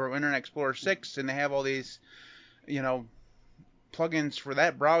 or Internet Explorer 6, and they have all these, plugins for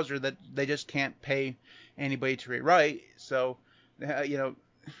that browser that they just can't pay anybody to rewrite. So,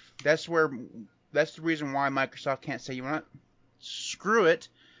 that's the reason why Microsoft can't say, screw it,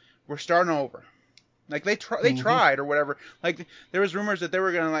 we're starting over. Like they tried or whatever. Like there was rumors that they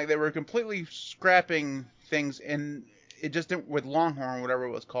were completely scrapping things, and it just didn't, with Longhorn, whatever it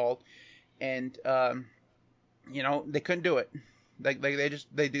was called, and They couldn't do it. They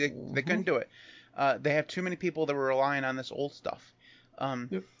couldn't do it. They have too many people that were relying on this old stuff.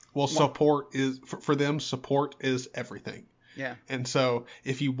 Yep. Well, support is for them. Support is everything. Yeah. And so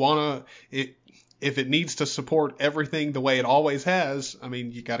if you wanna, if it needs to support everything the way it always has, I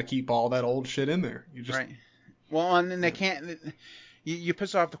mean, you got to keep all that old shit in there. You just right. Well, and then they can't. You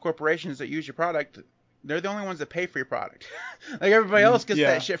piss off the corporations that use your product. They're the only ones that pay for your product. Like everybody else gets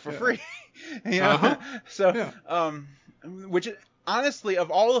that shit for free. So, which honestly,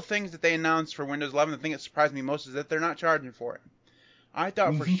 of all the things that they announced for Windows 11, the thing that surprised me most is that they're not charging for it. I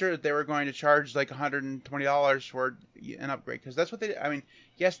thought for sure that they were going to charge like $120 for an upgrade, because that's what they. I mean,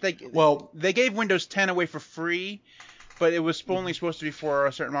 yes, they gave Windows 10 away for free, but it was only supposed to be for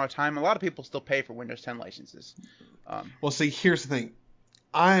a certain amount of time. A lot of people still pay for Windows 10 licenses. Well, see, here's the thing.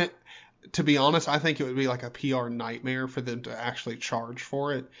 To be honest, I think it would be like a PR nightmare for them to actually charge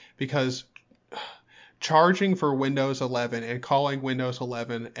for it, because charging for Windows 11 and calling Windows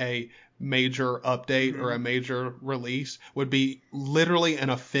 11 a major update or a major release would be literally an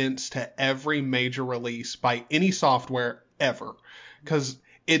offense to every major release by any software ever, because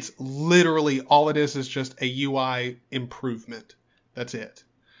it's literally all it is just a UI improvement. That's it.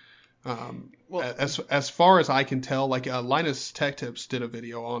 As far as I can tell, like Linus Tech Tips did a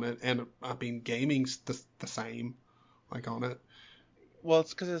video on it, and I mean, gaming's the same, like, on it. Well,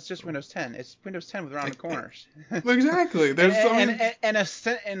 it's because it's just Windows 10. It's Windows 10 with rounded corners. Exactly. There's and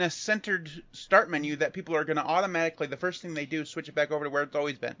a centered start menu that people are going to automatically, the first thing they do is switch it back over to where it's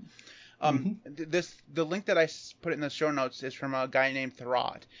always been. The link that I put in the show notes is from a guy named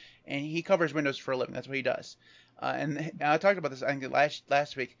Tharad, and he covers Windows for a living. That's what he does. And I talked about this, I think,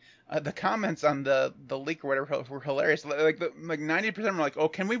 last week. The comments on the leak or whatever were hilarious. Like 90% of them were like, "Oh,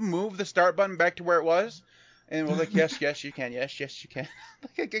 can we move the start button back to where it was?" And we're like, yes, you can. Yes, you can.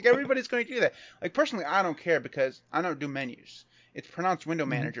 Like everybody's going to do that. Like, personally, I don't care because I don't do menus. It's pronounced window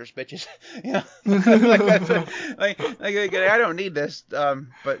managers, bitches. I don't need this.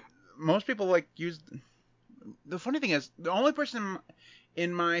 But most people use. The funny thing is, the only person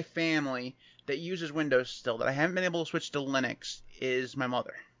in my family that uses Windows still that I haven't been able to switch to Linux is my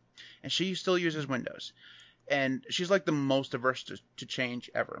mother, and she still uses Windows, and she's like the most averse to change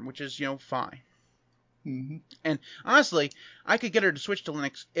ever, which is fine. And honestly, I could get her to switch to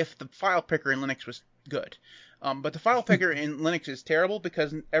Linux if the file picker in Linux was good. But the file picker in Linux is terrible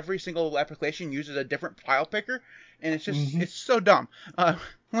because every single application uses a different file picker, and it's just it's so dumb.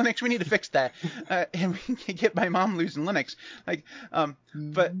 Linux, we need to fix that, and we can get my mom losing Linux.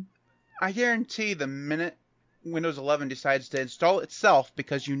 But I guarantee the minute Windows 11 decides to install itself,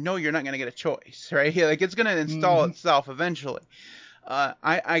 because you're not going to get a choice, right? Like, it's going to install itself eventually.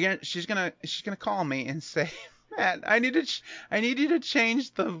 She's gonna call me and say, Matt, I need you to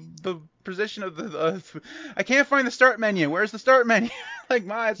change the position of I can't find the start menu. Where's the start menu? Like,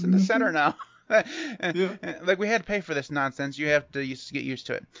 Ma, it's in the center now. Like, we had to pay for this nonsense. You have to get used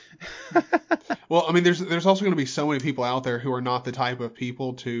to it. Well, I mean, there's also going to be so many people out there who are not the type of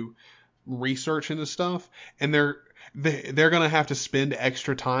people to research into stuff, and they're going to have to spend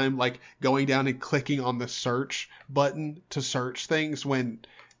extra time like going down and clicking on the search button to search things when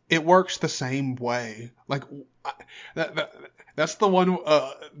it works the same way. Like, that's the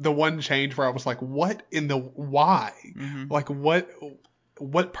one change where I was like, what in the why? Like,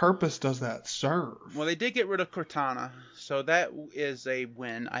 what purpose does that serve? Well, they did get rid of Cortana, so that is a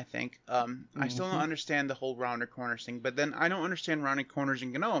win, I think. I still don't understand the whole rounded corners thing, but then I don't understand rounded corners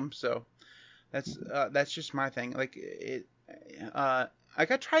in GNOME, so that's just my thing. Like, I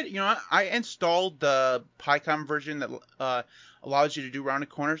installed the PyCom version that allows you to do rounded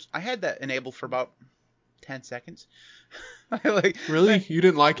corners. I had that enabled for about 10 seconds. Really? You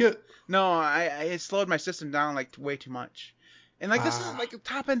didn't like it? No, it slowed my system down like way too much. And this is like a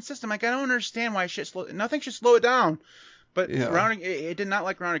top end system. Like, I don't understand why nothing should slow it down. But rounding, it did not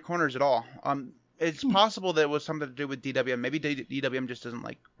like rounded corners at all. It's possible that it was something to do with DWM. Maybe DWM just doesn't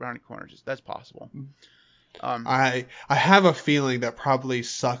like rounded corners. That's possible. I have a feeling that probably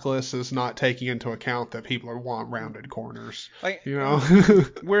Suckless is not taking into account that people want rounded corners. Like,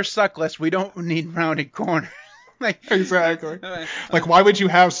 we're Suckless. We don't need rounded corners. Exactly. Like, why would you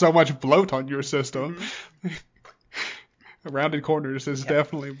have so much bloat on your system? Rounded corners is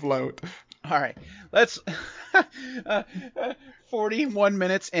definitely bloat. All right, let's 41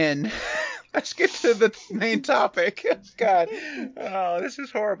 minutes in. Let's get to the main topic. God, this is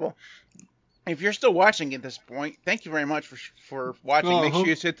horrible. If you're still watching at this point, thank you very much for watching. Make sure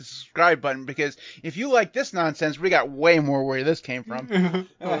you hit the subscribe button, because if you like this nonsense, we got way more where this came from.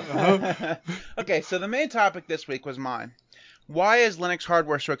 Okay, so the main topic this week was mine. Why is Linux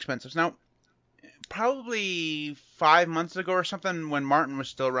hardware so expensive? Now, probably 5 months ago or something when Martin was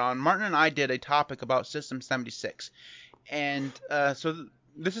still around. Martin and I did a topic about System 76. And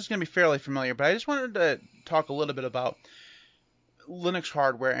this is going to be fairly familiar, but I just wanted to talk a little bit about Linux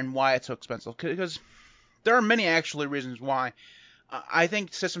hardware and why it's so expensive. Because there are many actually reasons why. I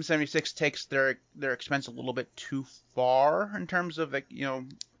think System 76 takes their expense a little bit too far in terms of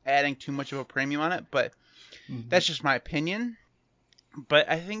adding too much of a premium on it, but that's just my opinion. But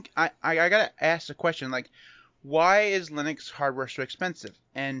I think I gotta ask the question, like, why is Linux hardware so expensive?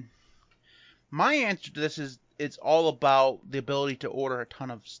 And my answer to this is it's all about the ability to order a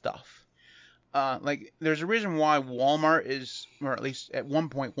ton of stuff. Like, there's a reason why Walmart is, or at least at one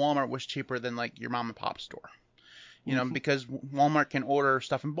point, Walmart was cheaper than like your mom and pop store. Because Walmart can order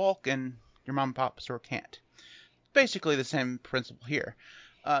stuff in bulk and your mom and pop store can't. Basically the same principle here.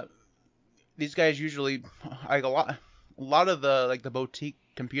 These guys usually, like a lot of the boutique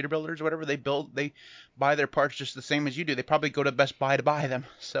computer builders or whatever, they buy their parts just the same as you do. They probably go to Best Buy to buy them.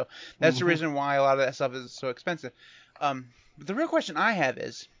 So that's the reason why a lot of that stuff is so expensive. But the real question I have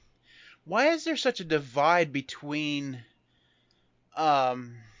is, why is there such a divide between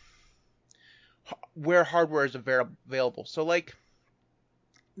where hardware is available? So, like,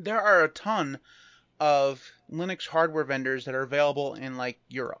 there are a ton of Linux hardware vendors that are available in, like,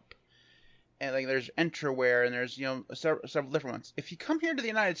 Europe. And, like, there's Entroware, and there's, several different ones. If you come here to the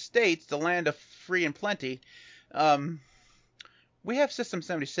United States, the land of free and plenty, we have System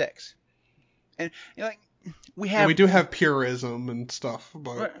 76. And, we do have Purism and stuff,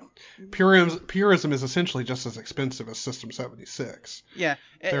 but Purism is essentially just as expensive as System 76. Yeah.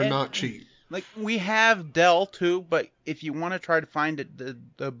 They're not cheap. Like, we have Dell too, but if you want to try to find the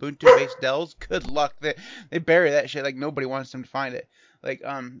Ubuntu-based Dells, good luck. They bury that shit like nobody wants them to find it. Like,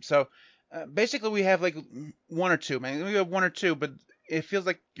 basically we have like one or two, man. We have one or two, but it feels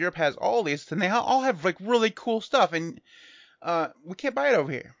like Europe has all these, and they all have like really cool stuff, and we can't buy it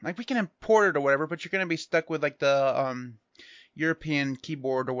over here. Like, we can import it or whatever, but you're gonna be stuck with like the European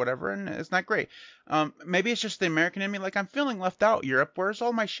keyboard or whatever, and it's not great. Maybe it's just the American in me. Like, I'm feeling left out. Europe, where's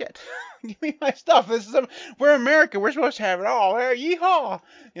all my shit? Give me my stuff. We're America. We're supposed to have it all. Yeehaw!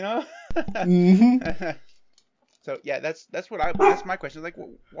 So yeah, that's my question. Like,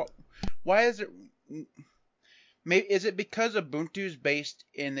 why is it? Maybe is it because Ubuntu's based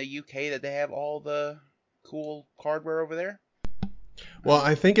in the UK that they have all the cool hardware over there? Well,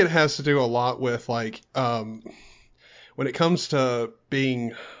 I think it has to do a lot with like when it comes to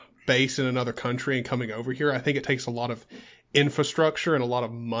being based in another country and coming over here. I think it takes a lot of infrastructure and a lot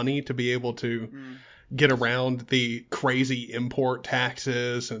of money to be able to get around the crazy import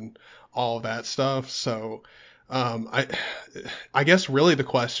taxes and all of that stuff. So I guess really the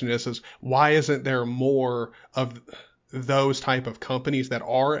question is why isn't there more of those type of companies that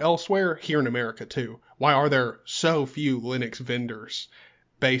are elsewhere here in America too? Why are there so few Linux vendors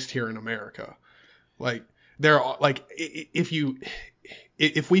based here in America? Like, there are, like, if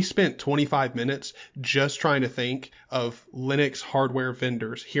we spent 25 minutes just trying to think of Linux hardware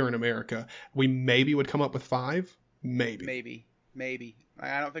vendors here in America, we maybe would come up with 5. Maybe.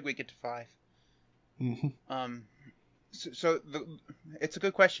 I don't think we get to 5. So it's a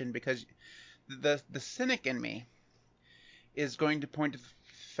good question, because the cynic in me is going to point to the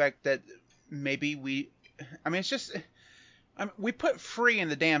fact that maybe we put free in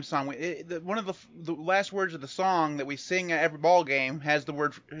the damn song. One of the last words of the song that we sing at every ball game has the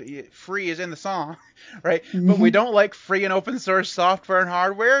word free is in the song, right? But we don't like free and open source software and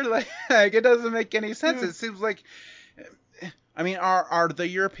hardware. Like it doesn't make any sense. It seems like, are the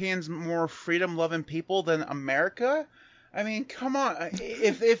Europeans more freedom-loving people than America? I mean, come on.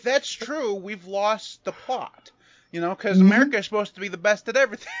 If that's true, we've lost the plot. Because America is supposed to be the best at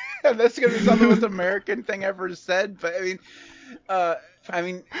everything. And that's going to be something most American thing ever said. But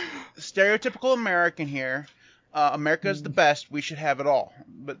stereotypical American here. America is the best. We should have it all.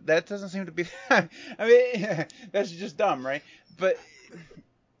 But that doesn't seem to be. That's just dumb, right? But.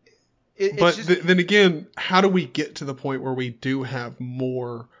 Then again, how do we get to the point where we do have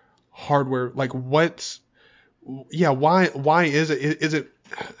more hardware? Like, why is it? Is it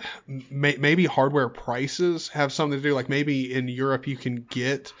maybe hardware prices have something to do? Like, maybe in Europe you can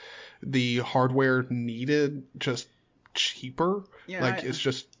get the hardware needed just cheaper. Yeah, it's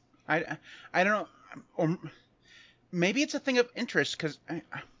just. I don't know. Or maybe it's a thing of interest, because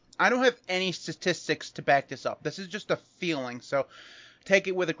I don't have any statistics to back this up. This is just a feeling, so take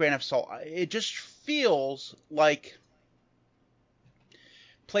it with a grain of salt. It just feels like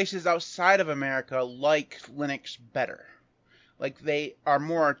places outside of America like Linux better. Like, they are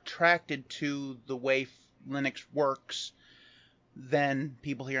more attracted to the way Linux works than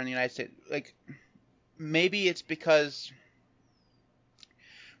people here in the United States. Like, maybe it's because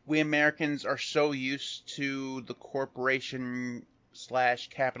we Americans are so used to the corporation slash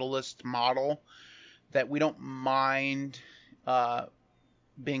capitalist model that we don't mind uh,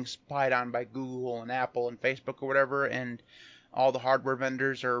 being spied on by Google and Apple and Facebook or whatever, and all the hardware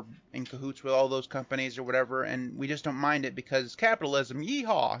vendors are in cahoots with all those companies or whatever, and we just don't mind it because capitalism,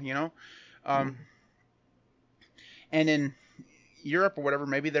 yeehaw, you know. Um, and in Europe or whatever,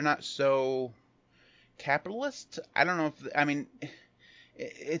 maybe they're not so capitalist. I don't know if I mean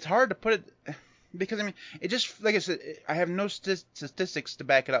it's hard to put it because I mean it just like I said I have no statistics to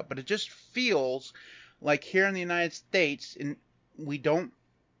back it up, but it just feels like here in the United States, and we don't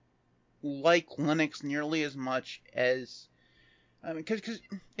like Linux nearly as much as I mean because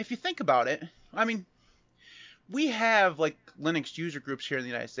if you think about it, I mean we have like Linux user groups here in the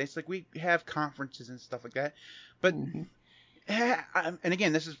United States, like we have conferences and stuff like that, but and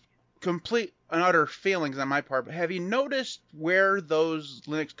again this is complete and utter feelings on my part, but have you noticed where those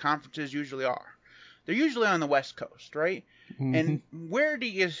Linux conferences usually are? They're usually on the West Coast, right? And where do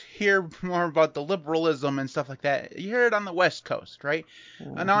you hear more about the liberalism and stuff like that? You hear it on the West Coast, right?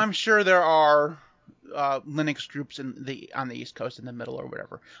 Now I'm sure there are Linux groups on the East Coast in the middle or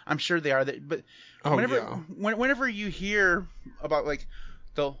whatever. I'm sure they are. But whenever you hear about like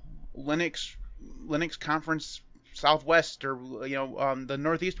the Linux conference Southwest or the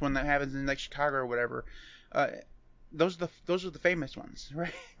Northeast one that happens in like Chicago or whatever, those are the famous ones,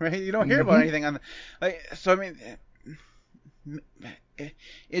 right? Right? You don't hear about anything on the so I mean.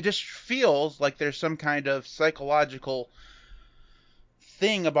 It just feels like there's some kind of psychological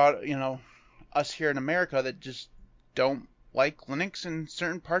thing about us here in America that just don't like Linux in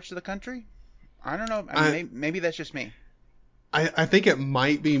certain parts of the country. I don't know. I mean, maybe that's just me. I think it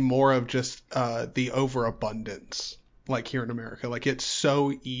might be more of just the overabundance, like here in America. Like it's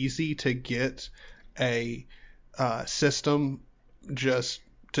so easy to get a system just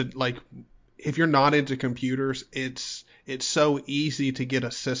to like. If you're not into computers, it's so easy to get a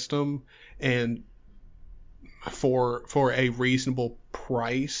system and for a reasonable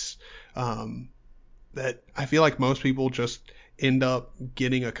price that I feel like most people just end up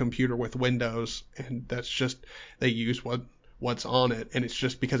getting a computer with Windows, and that's just they use what's on it, and it's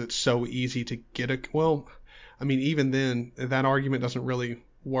just because it's so easy to get I mean even then that argument doesn't really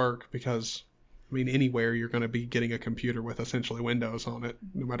work because I mean, anywhere you're going to be getting a computer with essentially Windows on it,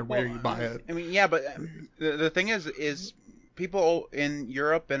 no matter where you buy it. I mean, yeah, but the thing is people in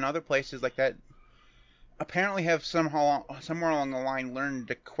Europe and other places like that apparently have somewhere along the line learned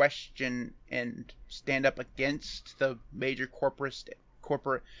to question and stand up against the major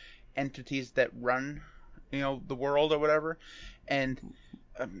corporate entities that run, the world or whatever. And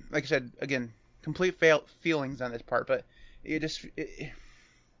like I said, again, complete feelings on this part, but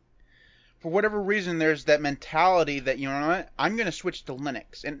for whatever reason, there's that mentality that, you know what, I'm going to switch to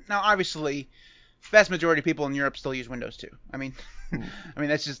Linux. And now, obviously, the vast majority of people in Europe still use Windows too. I mean,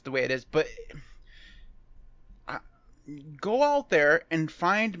 that's just the way it is. But go out there and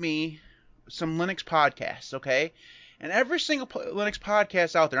find me some Linux podcasts, okay? And every single Linux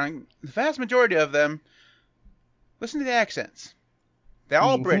podcast out there, the vast majority of them, listen to the accents. They're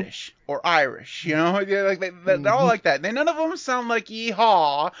all British or Irish, they're all like that. None of them sound like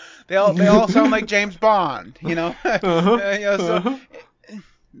yeehaw. They all sound like James Bond, So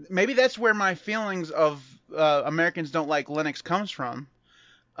maybe that's where my feelings of Americans don't like Linux comes from.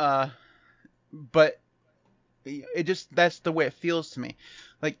 But that's the way it feels to me.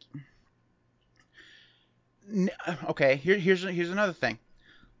 Like, okay, here's another thing.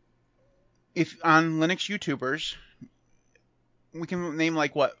 If on Linux YouTubers, we can name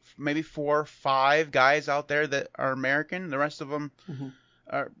like maybe 4 or 5 guys out there that are American. The rest of them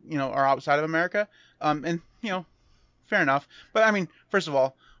are outside of America. And fair enough. But I mean, first of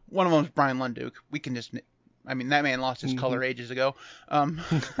all, one of them is Brian Lunduke. We can just, I mean, that man lost his color ages ago. So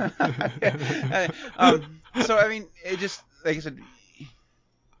I mean, it just, like I said,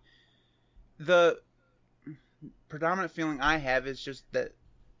 the predominant feeling I have is just that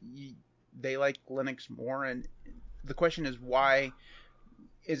they like Linux more, and the question is, why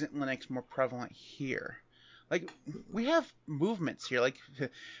isn't Linux more prevalent here? Like, we have movements here. Like,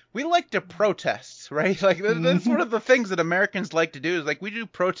 we like to protest, right? Like, that's one of the things that Americans like to do is, like, we do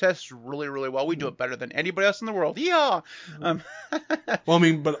protests really, really well. We do it better than anybody else in the world. Yeah. Well, I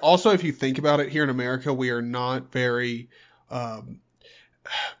mean, but also if you think about it, here in America, we are not very...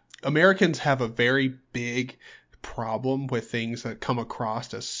 Americans have a very big problem with things that come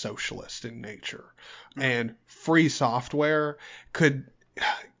across as socialist in nature. And free software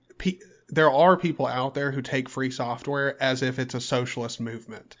there are people out there who take free software as if it's a socialist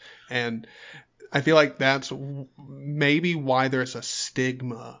movement. And I feel like that's maybe why there's a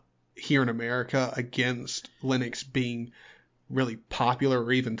stigma here in America against Linux being really popular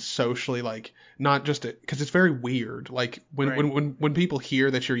or even socially, like, not just because it's very weird. Like when, Right. when people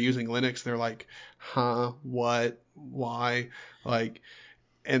hear that you're using Linux, they're like, huh, what, why, like,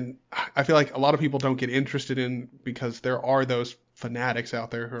 and I feel like a lot of people don't get interested in, because there are those fanatics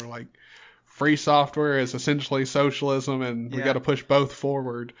out there who are like, free software is essentially socialism and we got Yeah. to push both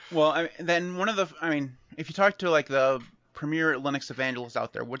forward. Well, then if you talk to like the premier Linux evangelists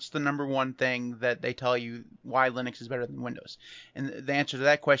out there, what's the number one thing that they tell you why Linux is better than Windows? And the answer to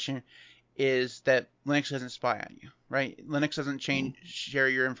that question is that Linux doesn't spy on you, right? Linux doesn't share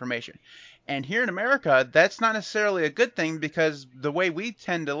your information. And here in America, that's not necessarily a good thing, because the way we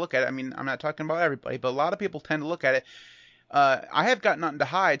tend to look at it, I mean, I'm not talking about everybody, but a lot of people tend to look at it, I have got nothing to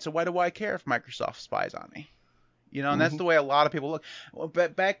hide, so why do I care if Microsoft spies on me? You know, and that's Mm-hmm. the way a lot of people look. Well,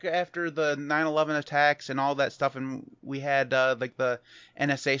 but back after the 9/11 attacks and all that stuff, and we had like the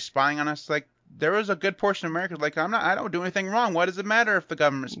NSA spying on us, like there was a good portion of Americans like, I don't do anything wrong. Why does it matter if the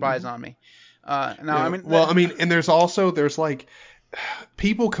government spies Mm-hmm. on me? Now, I Yeah. mean, Well, I mean, and there's like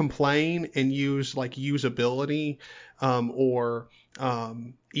people complain and use like usability, or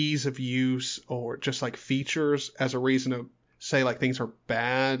ease of use, or just like features as a reason to say like things are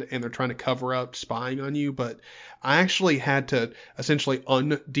bad and they're trying to cover up spying on you. But I actually had to essentially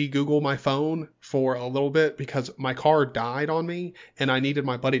de-Google my phone for a little bit because my car died on me and I needed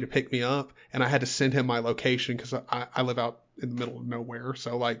my buddy to pick me up, and I had to send him my location because I live out in the middle of nowhere.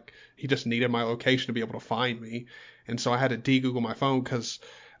 So like he just needed my location to be able to find me. And so I had to de-Google my phone because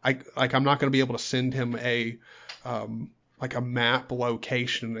I'm not going to be able to send him like a map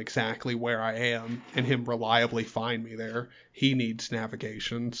location exactly where I am and him reliably find me there. He needs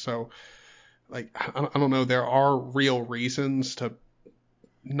navigation. So like I don't know. There are real reasons to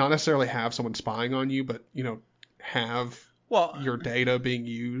not necessarily have someone spying on you, but have well, your data being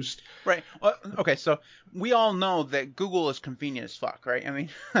used. right. Well, okay, so we all know that Google is convenient as fuck, right? I mean,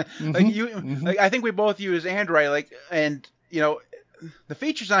 Mm-hmm. Mm-hmm. like I think we both use Android, like, and the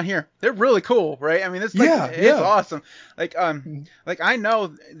features on here, they're really cool, right? I mean, Yeah. it's Yeah. awesome. Like I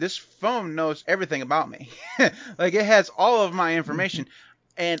know this phone knows everything about me. Like it has all of my Mm-hmm. information,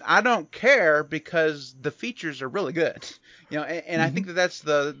 and I don't care because the features are really good. And I Mm-hmm. think that's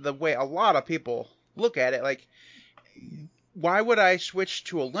the way a lot of people look at it. Like, why would I switch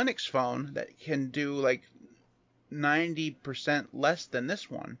to a Linux phone that can do like 90% less than this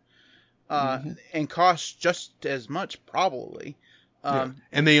one, Mm-hmm. and costs just as much probably? Yeah. Um,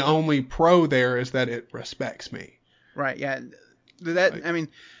 And the only pro there is that it respects me. right, yeah. That Like. I mean,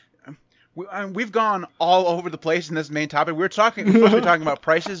 we've gone all over the place in this main topic. We're supposed to be talking about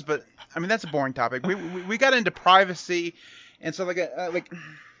prices, but I mean that's a boring topic. We got into privacy and stuff like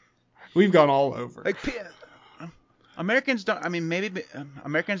We've gone all over. like Americans don't. I mean, maybe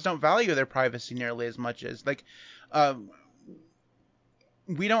Americans don't value their privacy nearly as much as like. Uh,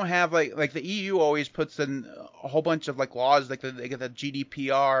 we don't have like the EU always puts in a whole bunch of like laws, like they get the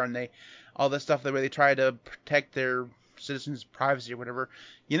GDPR and they all this stuff where they try to protect their citizens' privacy or whatever.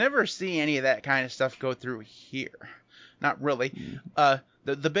 You never see any of that kind of stuff go through here. Not really.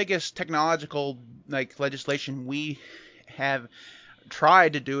 The biggest technological like legislation we have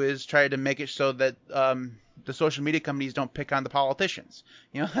tried to do is try to make it so that the social media companies don't pick on the politicians.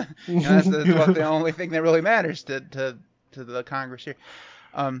 That's about the only thing that really matters to the Congress here.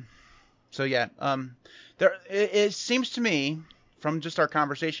 So yeah, it seems to me from just our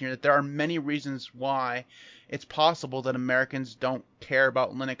conversation here that there are many reasons why it's possible that Americans don't care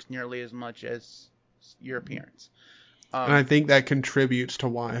about Linux nearly as much as Europeans. And I think that contributes to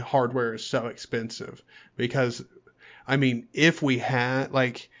why hardware is so expensive. Because, I mean, if we had,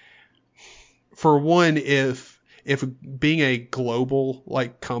 like, for one, if being a global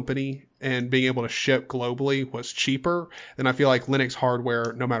like company and being able to ship globally was cheaper, then I feel like Linux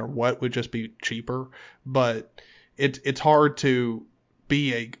hardware, no matter what, would just be cheaper. But it's hard to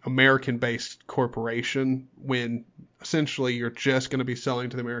be a American-based corporation when essentially you're just going to be selling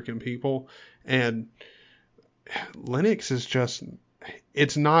to the American people. And Linux is just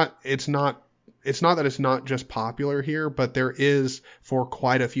it's not that it's not just popular here, but there is for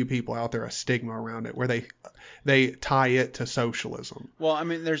quite a few people out there a stigma around it where they tie it to socialism. Well, I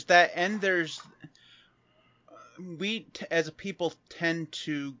mean, there's that, and as a people tend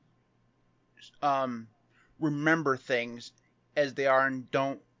to remember things as they are and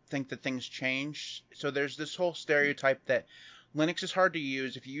don't think that things change. So there's this whole stereotype that Linux is hard to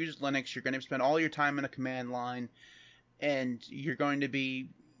use. If you use Linux, you're going to spend all your time in a command line, and you're going to be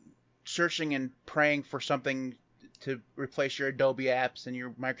searching and praying for something to replace your Adobe apps and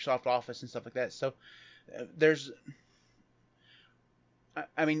your Microsoft Office and stuff like that. So there's,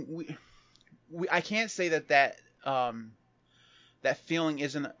 I mean, I can't say that that feeling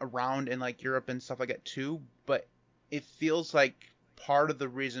isn't around in like Europe and stuff like that too, but it feels like part of the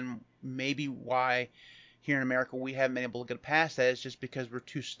reason maybe why here in America we haven't been able to get past that is just because we're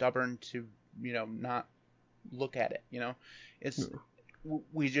too stubborn to, not look at it. It's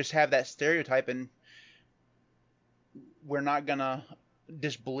we just have that stereotype, and we're not gonna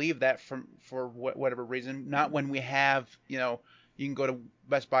disbelieve that for whatever reason. Not when we have, you can go to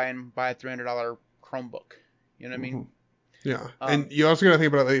Best Buy and buy a $300 Chromebook. You know what I mean? Yeah, and you also got to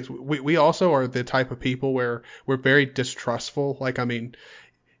think about it. We also are the type of people where we're very distrustful. Like, I mean,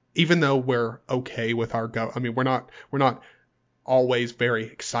 even though we're okay with our we're not always very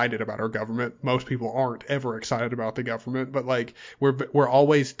excited about our government. Most people aren't ever excited about the government, but like we're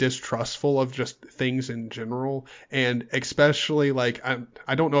always distrustful of just things in general, and especially like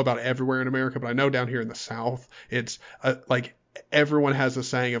I don't know about everywhere in America, but I know down here in the South, it's like everyone has a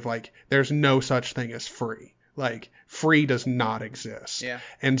saying of like there's no such thing as free. Like free does not exist. Yeah.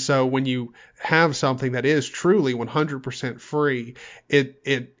 And so when you have something that is truly 100% free,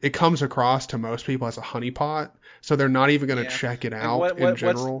 it comes across to most people as a honeypot. So they're not even going to check it out in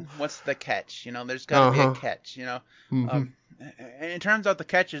general. What's the catch? There's got to be a catch. Mm-hmm. And it turns out the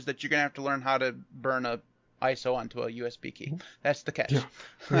catch is that you're gonna have to learn how to burn a ISO onto a USB key. That's the catch.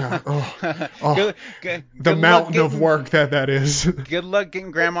 Yeah. Oh. The mountain of work that is. Good luck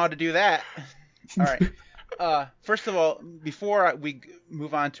getting grandma to do that. All right. First of all, before we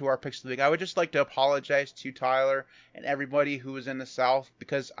move on to our picks of the week, I would just like to apologize to Tyler and everybody who was in the South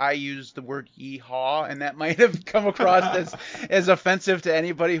because I used the word yeehaw, and that might have come across as offensive to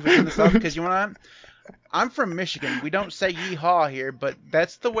anybody who's in the South. Because you know what? I'm from Michigan. We don't say yeehaw here, but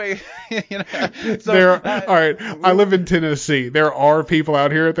that's the way. So, all right. I live in Tennessee. There are people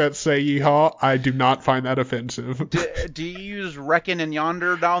out here that say yeehaw. I do not find that offensive. Do you use reckon and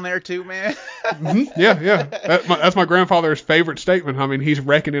yonder down there too, man? Mm-hmm. Yeah. That's my grandfather's favorite statement. I mean, he's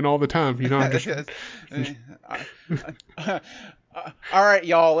reckoning all the time. All right,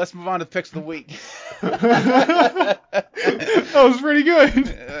 y'all. Let's move on to the picks of the week. That was pretty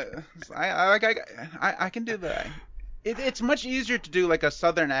good. I can do that. It's much easier to do like a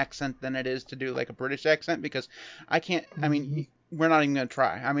Southern accent than it is to do like a British accent because I can't. I mean, we're not even gonna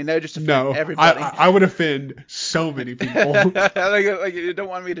try. I mean, they would just offend everybody. I would offend so many people. like you don't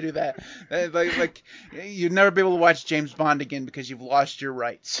want me to do that. Like you'd never be able to watch James Bond again because you've lost your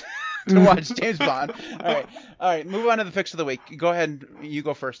rights to watch James Bond. All right. Move on to the picks of the week. Go ahead. You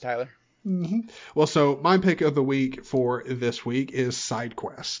go first, Tyler. Mm-hmm. Well, so my pick of the week for this week is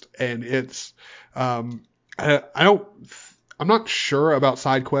SideQuest, and it's I'm not sure about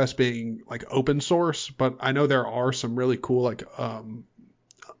SideQuest being like open source, but I know there are some really cool like I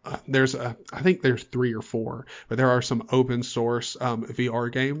think there's 3 or 4, but there are some open source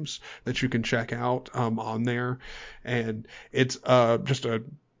VR games that you can check out on there, and it's just a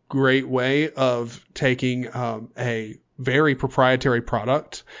great way of taking a very proprietary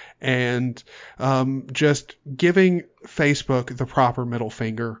product and just giving Facebook the proper middle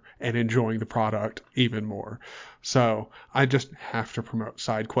finger and enjoying the product even more. So I just have to promote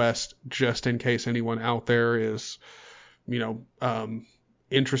SideQuest just in case anyone out there is,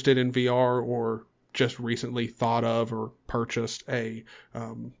 interested in VR or just recently thought of or purchased a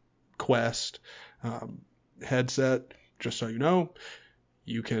Quest headset. Just so you know,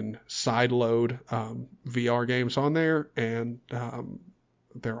 you can sideload VR games on there, and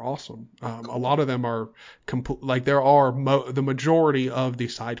they're awesome. A lot of them are the majority of the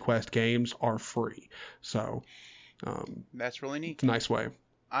SideQuest games are free. So that's really neat. It's a nice way.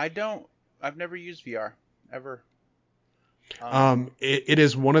 I've never used VR ever. It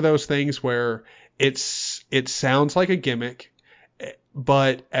is one of those things where it sounds like a gimmick,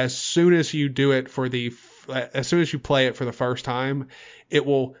 but as soon as you play it for the first time, it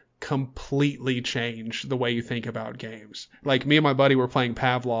will completely change the way you think about games. Like me and my buddy were playing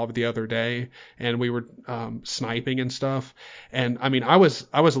Pavlov the other day, and we were sniping and stuff. And I mean, I was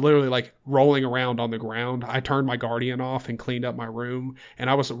literally like rolling around on the ground. I turned my Guardian off and cleaned up my room, and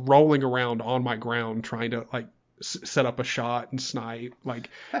I was rolling around on my ground trying to like set up a shot and snipe, like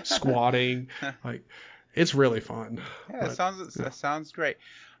squatting. Like it's really fun. Yeah, that sounds great.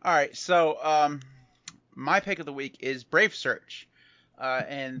 All right, so my pick of the week is Brave Search.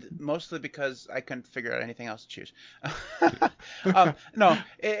 And mostly because I couldn't figure out anything else to choose. No,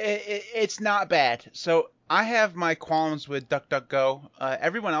 it's not bad. So I have my qualms with DuckDuckGo.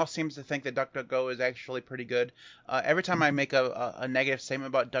 Everyone else seems to think that DuckDuckGo is actually pretty good. Every time I make a negative statement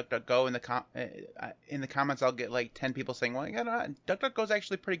about DuckDuckGo in the comments, I'll get like 10 people saying, "Well, yeah, no, DuckDuckGo is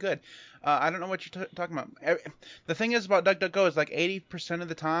actually pretty good." I don't know what you're talking about. The thing is about DuckDuckGo is like 80% of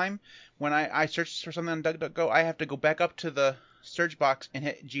the time when I search for something on DuckDuckGo, I have to go back up to the search box and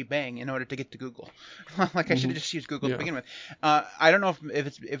hit gbang in order to get to Google. Like I should have just used Google to begin with. I don't know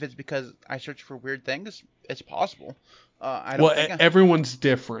if it's because I search for weird things. It's possible. I don't think everyone's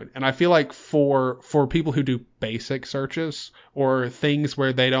different, and I feel like for people who do basic searches or things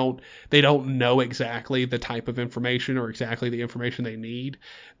where they don't know exactly the type of information or exactly the information they need,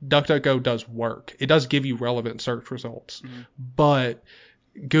 DuckDuckGo does work. It does give you relevant search results, but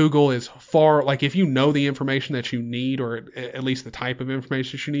Google is far, like if you know the information that you need, or at least the type of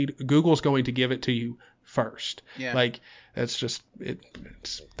information you need, Google's going to give it to you first. Yeah. Like that's just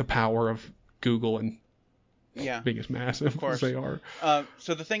it's the power of Google and being as massive as they are.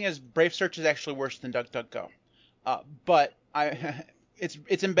 So the thing is, Brave Search is actually worse than DuckDuckGo, but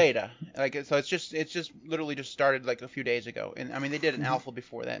it's in beta. Like so, it's just literally just started like a few days ago, and I mean they did an alpha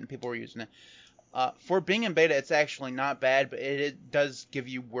before that, and people were using it. For being in beta, it's actually not bad, but it does give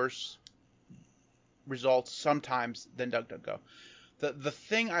you worse results sometimes than DuckDuckGo. The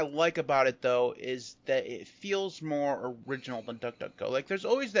thing I like about it, though, is that it feels more original than DuckDuckGo. Like, there's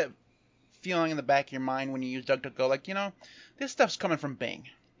always that feeling in the back of your mind when you use DuckDuckGo, like, this stuff's coming from Bing,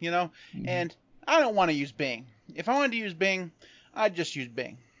 and I don't want to use Bing. If I wanted to use Bing, I'd just use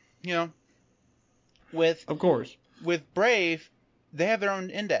Bing, Of course. With Brave, they have their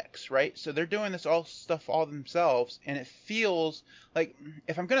own index, right? So they're doing this all themselves, and it feels like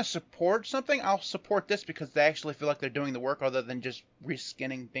if I'm going to support something, I'll support this because they actually feel like they're doing the work other than just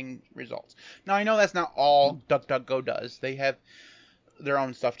reskinning Bing results. Now, I know that's not all DuckDuckGo does. They have their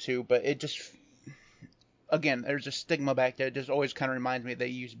own stuff too, but it just, again, there's a stigma back there. It just always kind of reminds me they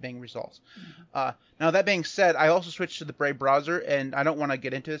use Bing results. Now, that being said, I also switched to the Brave browser, and I don't want to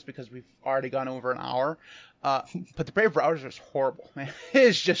get into this because we've already gone over an hour. But the Brave browser is horrible, man.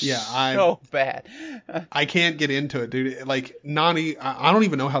 It's just so bad. I can't get into it, dude. Like, I don't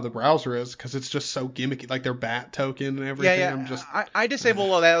even know how the browser is because it's just so gimmicky. Like their BAT token and everything. Yeah. I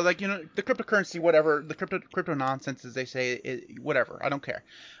disable all that. Like, the cryptocurrency, whatever, the crypto nonsense, as they say, whatever. I don't care.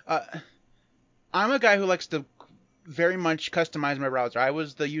 I'm a guy who likes to very much customize my browser. I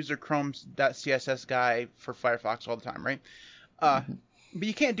was the user Chrome.css guy for Firefox all the time, right? But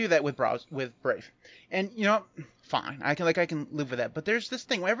you can't do that with Brave. And fine, I can live with that. But there's this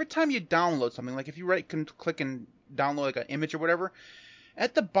thing. Every time you download something, like if you click and download like an image or whatever,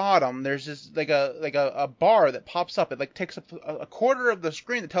 at the bottom there's this like a bar that pops up. It like takes up a quarter of the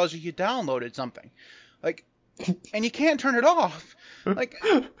screen that tells you downloaded something. Like, and you can't turn it off. Like,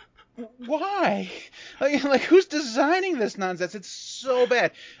 why? Like who's designing this nonsense? It's so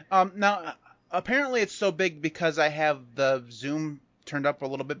bad. Now apparently it's so big because I have the zoom turned up a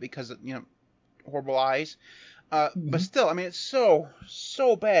little bit because horrible eyes. But still, I mean, it's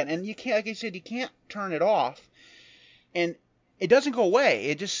so bad, and you can't, like I said, you can't turn it off, and it doesn't go away.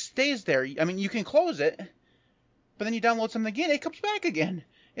 It just stays there. I mean, you can close it, but then you download something again, it comes back again.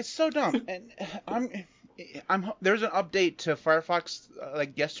 It's so dumb. And there's an update to Firefox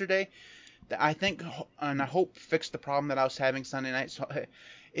like yesterday that I think and I hope fixed the problem that I was having Sunday night. So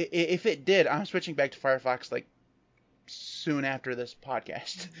if it did, I'm switching back to Firefox like soon after this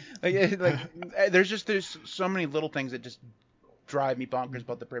podcast. There's so many little things that just drive me bonkers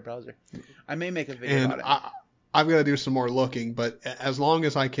about the Brave browser. I may make a video about it. I've got to do some more looking, but as long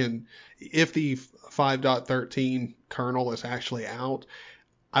as I can, if the 5.13 kernel is actually out,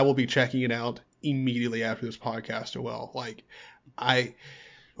 I will be checking it out immediately after this podcast as well. Like,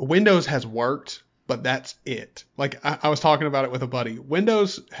 Windows has worked, but that's it. Like, I was talking about it with a buddy.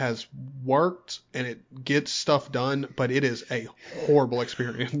 Windows has worked and it gets stuff done, but it is a horrible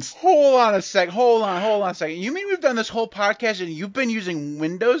experience. Hold on a second. You mean we've done this whole podcast and you've been using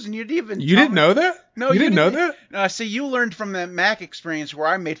Windows and you didn't know that? No, you didn't know that? See, you learned from the Mac experience where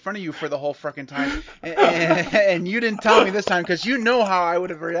I made fun of you for the whole frickin' time, and you didn't tell me this time because you know how I would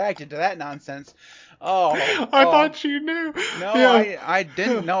have reacted to that nonsense. I thought you knew. No, yeah. I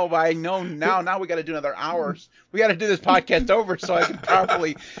didn't know, but I know now. Now we got to do another hour. We got to do this podcast over so I can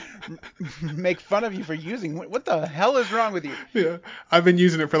properly make fun of you for using. What the hell is wrong with you? Yeah, I've been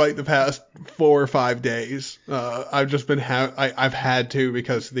using it for like the past 4 or 5 days. I've just been I've had to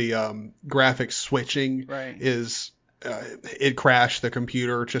because the graphics switching is it crashed the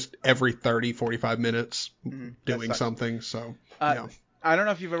computer just every 30-45 minutes doing something. So yeah. I don't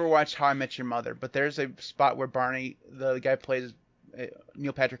know if you've ever watched How I Met Your Mother, but there's a spot where Barney, the guy plays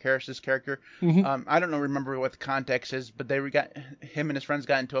Neil Patrick Harris's character. Mhm. I don't remember what the context is, but him and his friends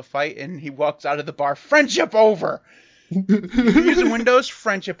got into a fight, and he walks out of the bar. Friendship over. If you're using Windows,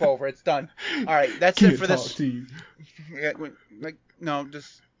 friendship over. It's done. All right, that's it Can't for talk this. to you.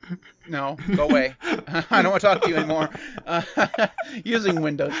 No, go away. I don't want to talk to you anymore. Using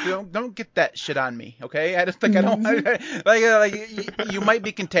Windows, don't get that shit on me, okay? I just think I don't you might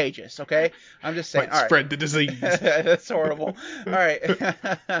be contagious, okay? I'm just saying. Might All right. spread the disease. That's horrible. All right.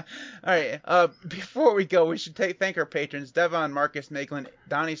 All right. Before we go, we should thank our patrons: Devon, Marcus, Naglin,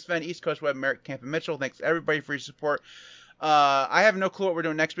 Donnie, Sven, East Coast Web, Merrick, Camp, and Mitchell. Thanks everybody for your support. I have no clue what we're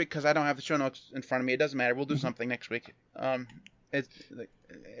doing next week because I don't have the show notes in front of me. It doesn't matter. We'll do something next week.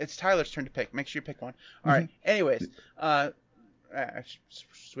 It's Tyler's turn to pick. Make sure you pick one. All right. Anyways, I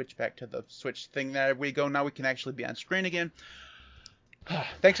switch back to the Switch thing. There we go. Now we can actually be on screen again.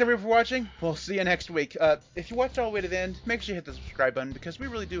 Thanks everyone for watching. We'll see you next week. If you watched all the way to the end, make sure you hit the subscribe button because we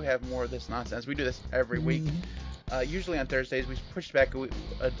really do have more of this nonsense. We do this every week. Usually on Thursdays. We pushed back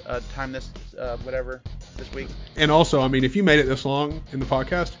a time this week. And also, I mean, if you made it this long in the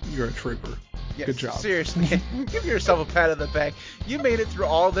podcast, you're a trooper. Yes, Good job. Seriously, give yourself a pat on the back. You made it through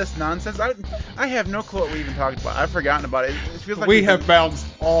all this nonsense. I have no clue what we even talked about. I've forgotten about it. It feels like we have bounced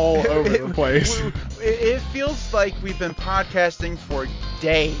all over the place. It feels like we've been podcasting for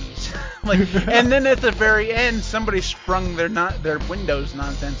days. And then at the very end, somebody sprung their Windows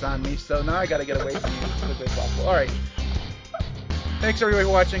nonsense on me. So now I got to get away from you as quickly as possible. All right. Thanks everybody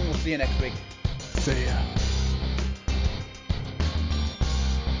for watching. We'll see you next week. See ya.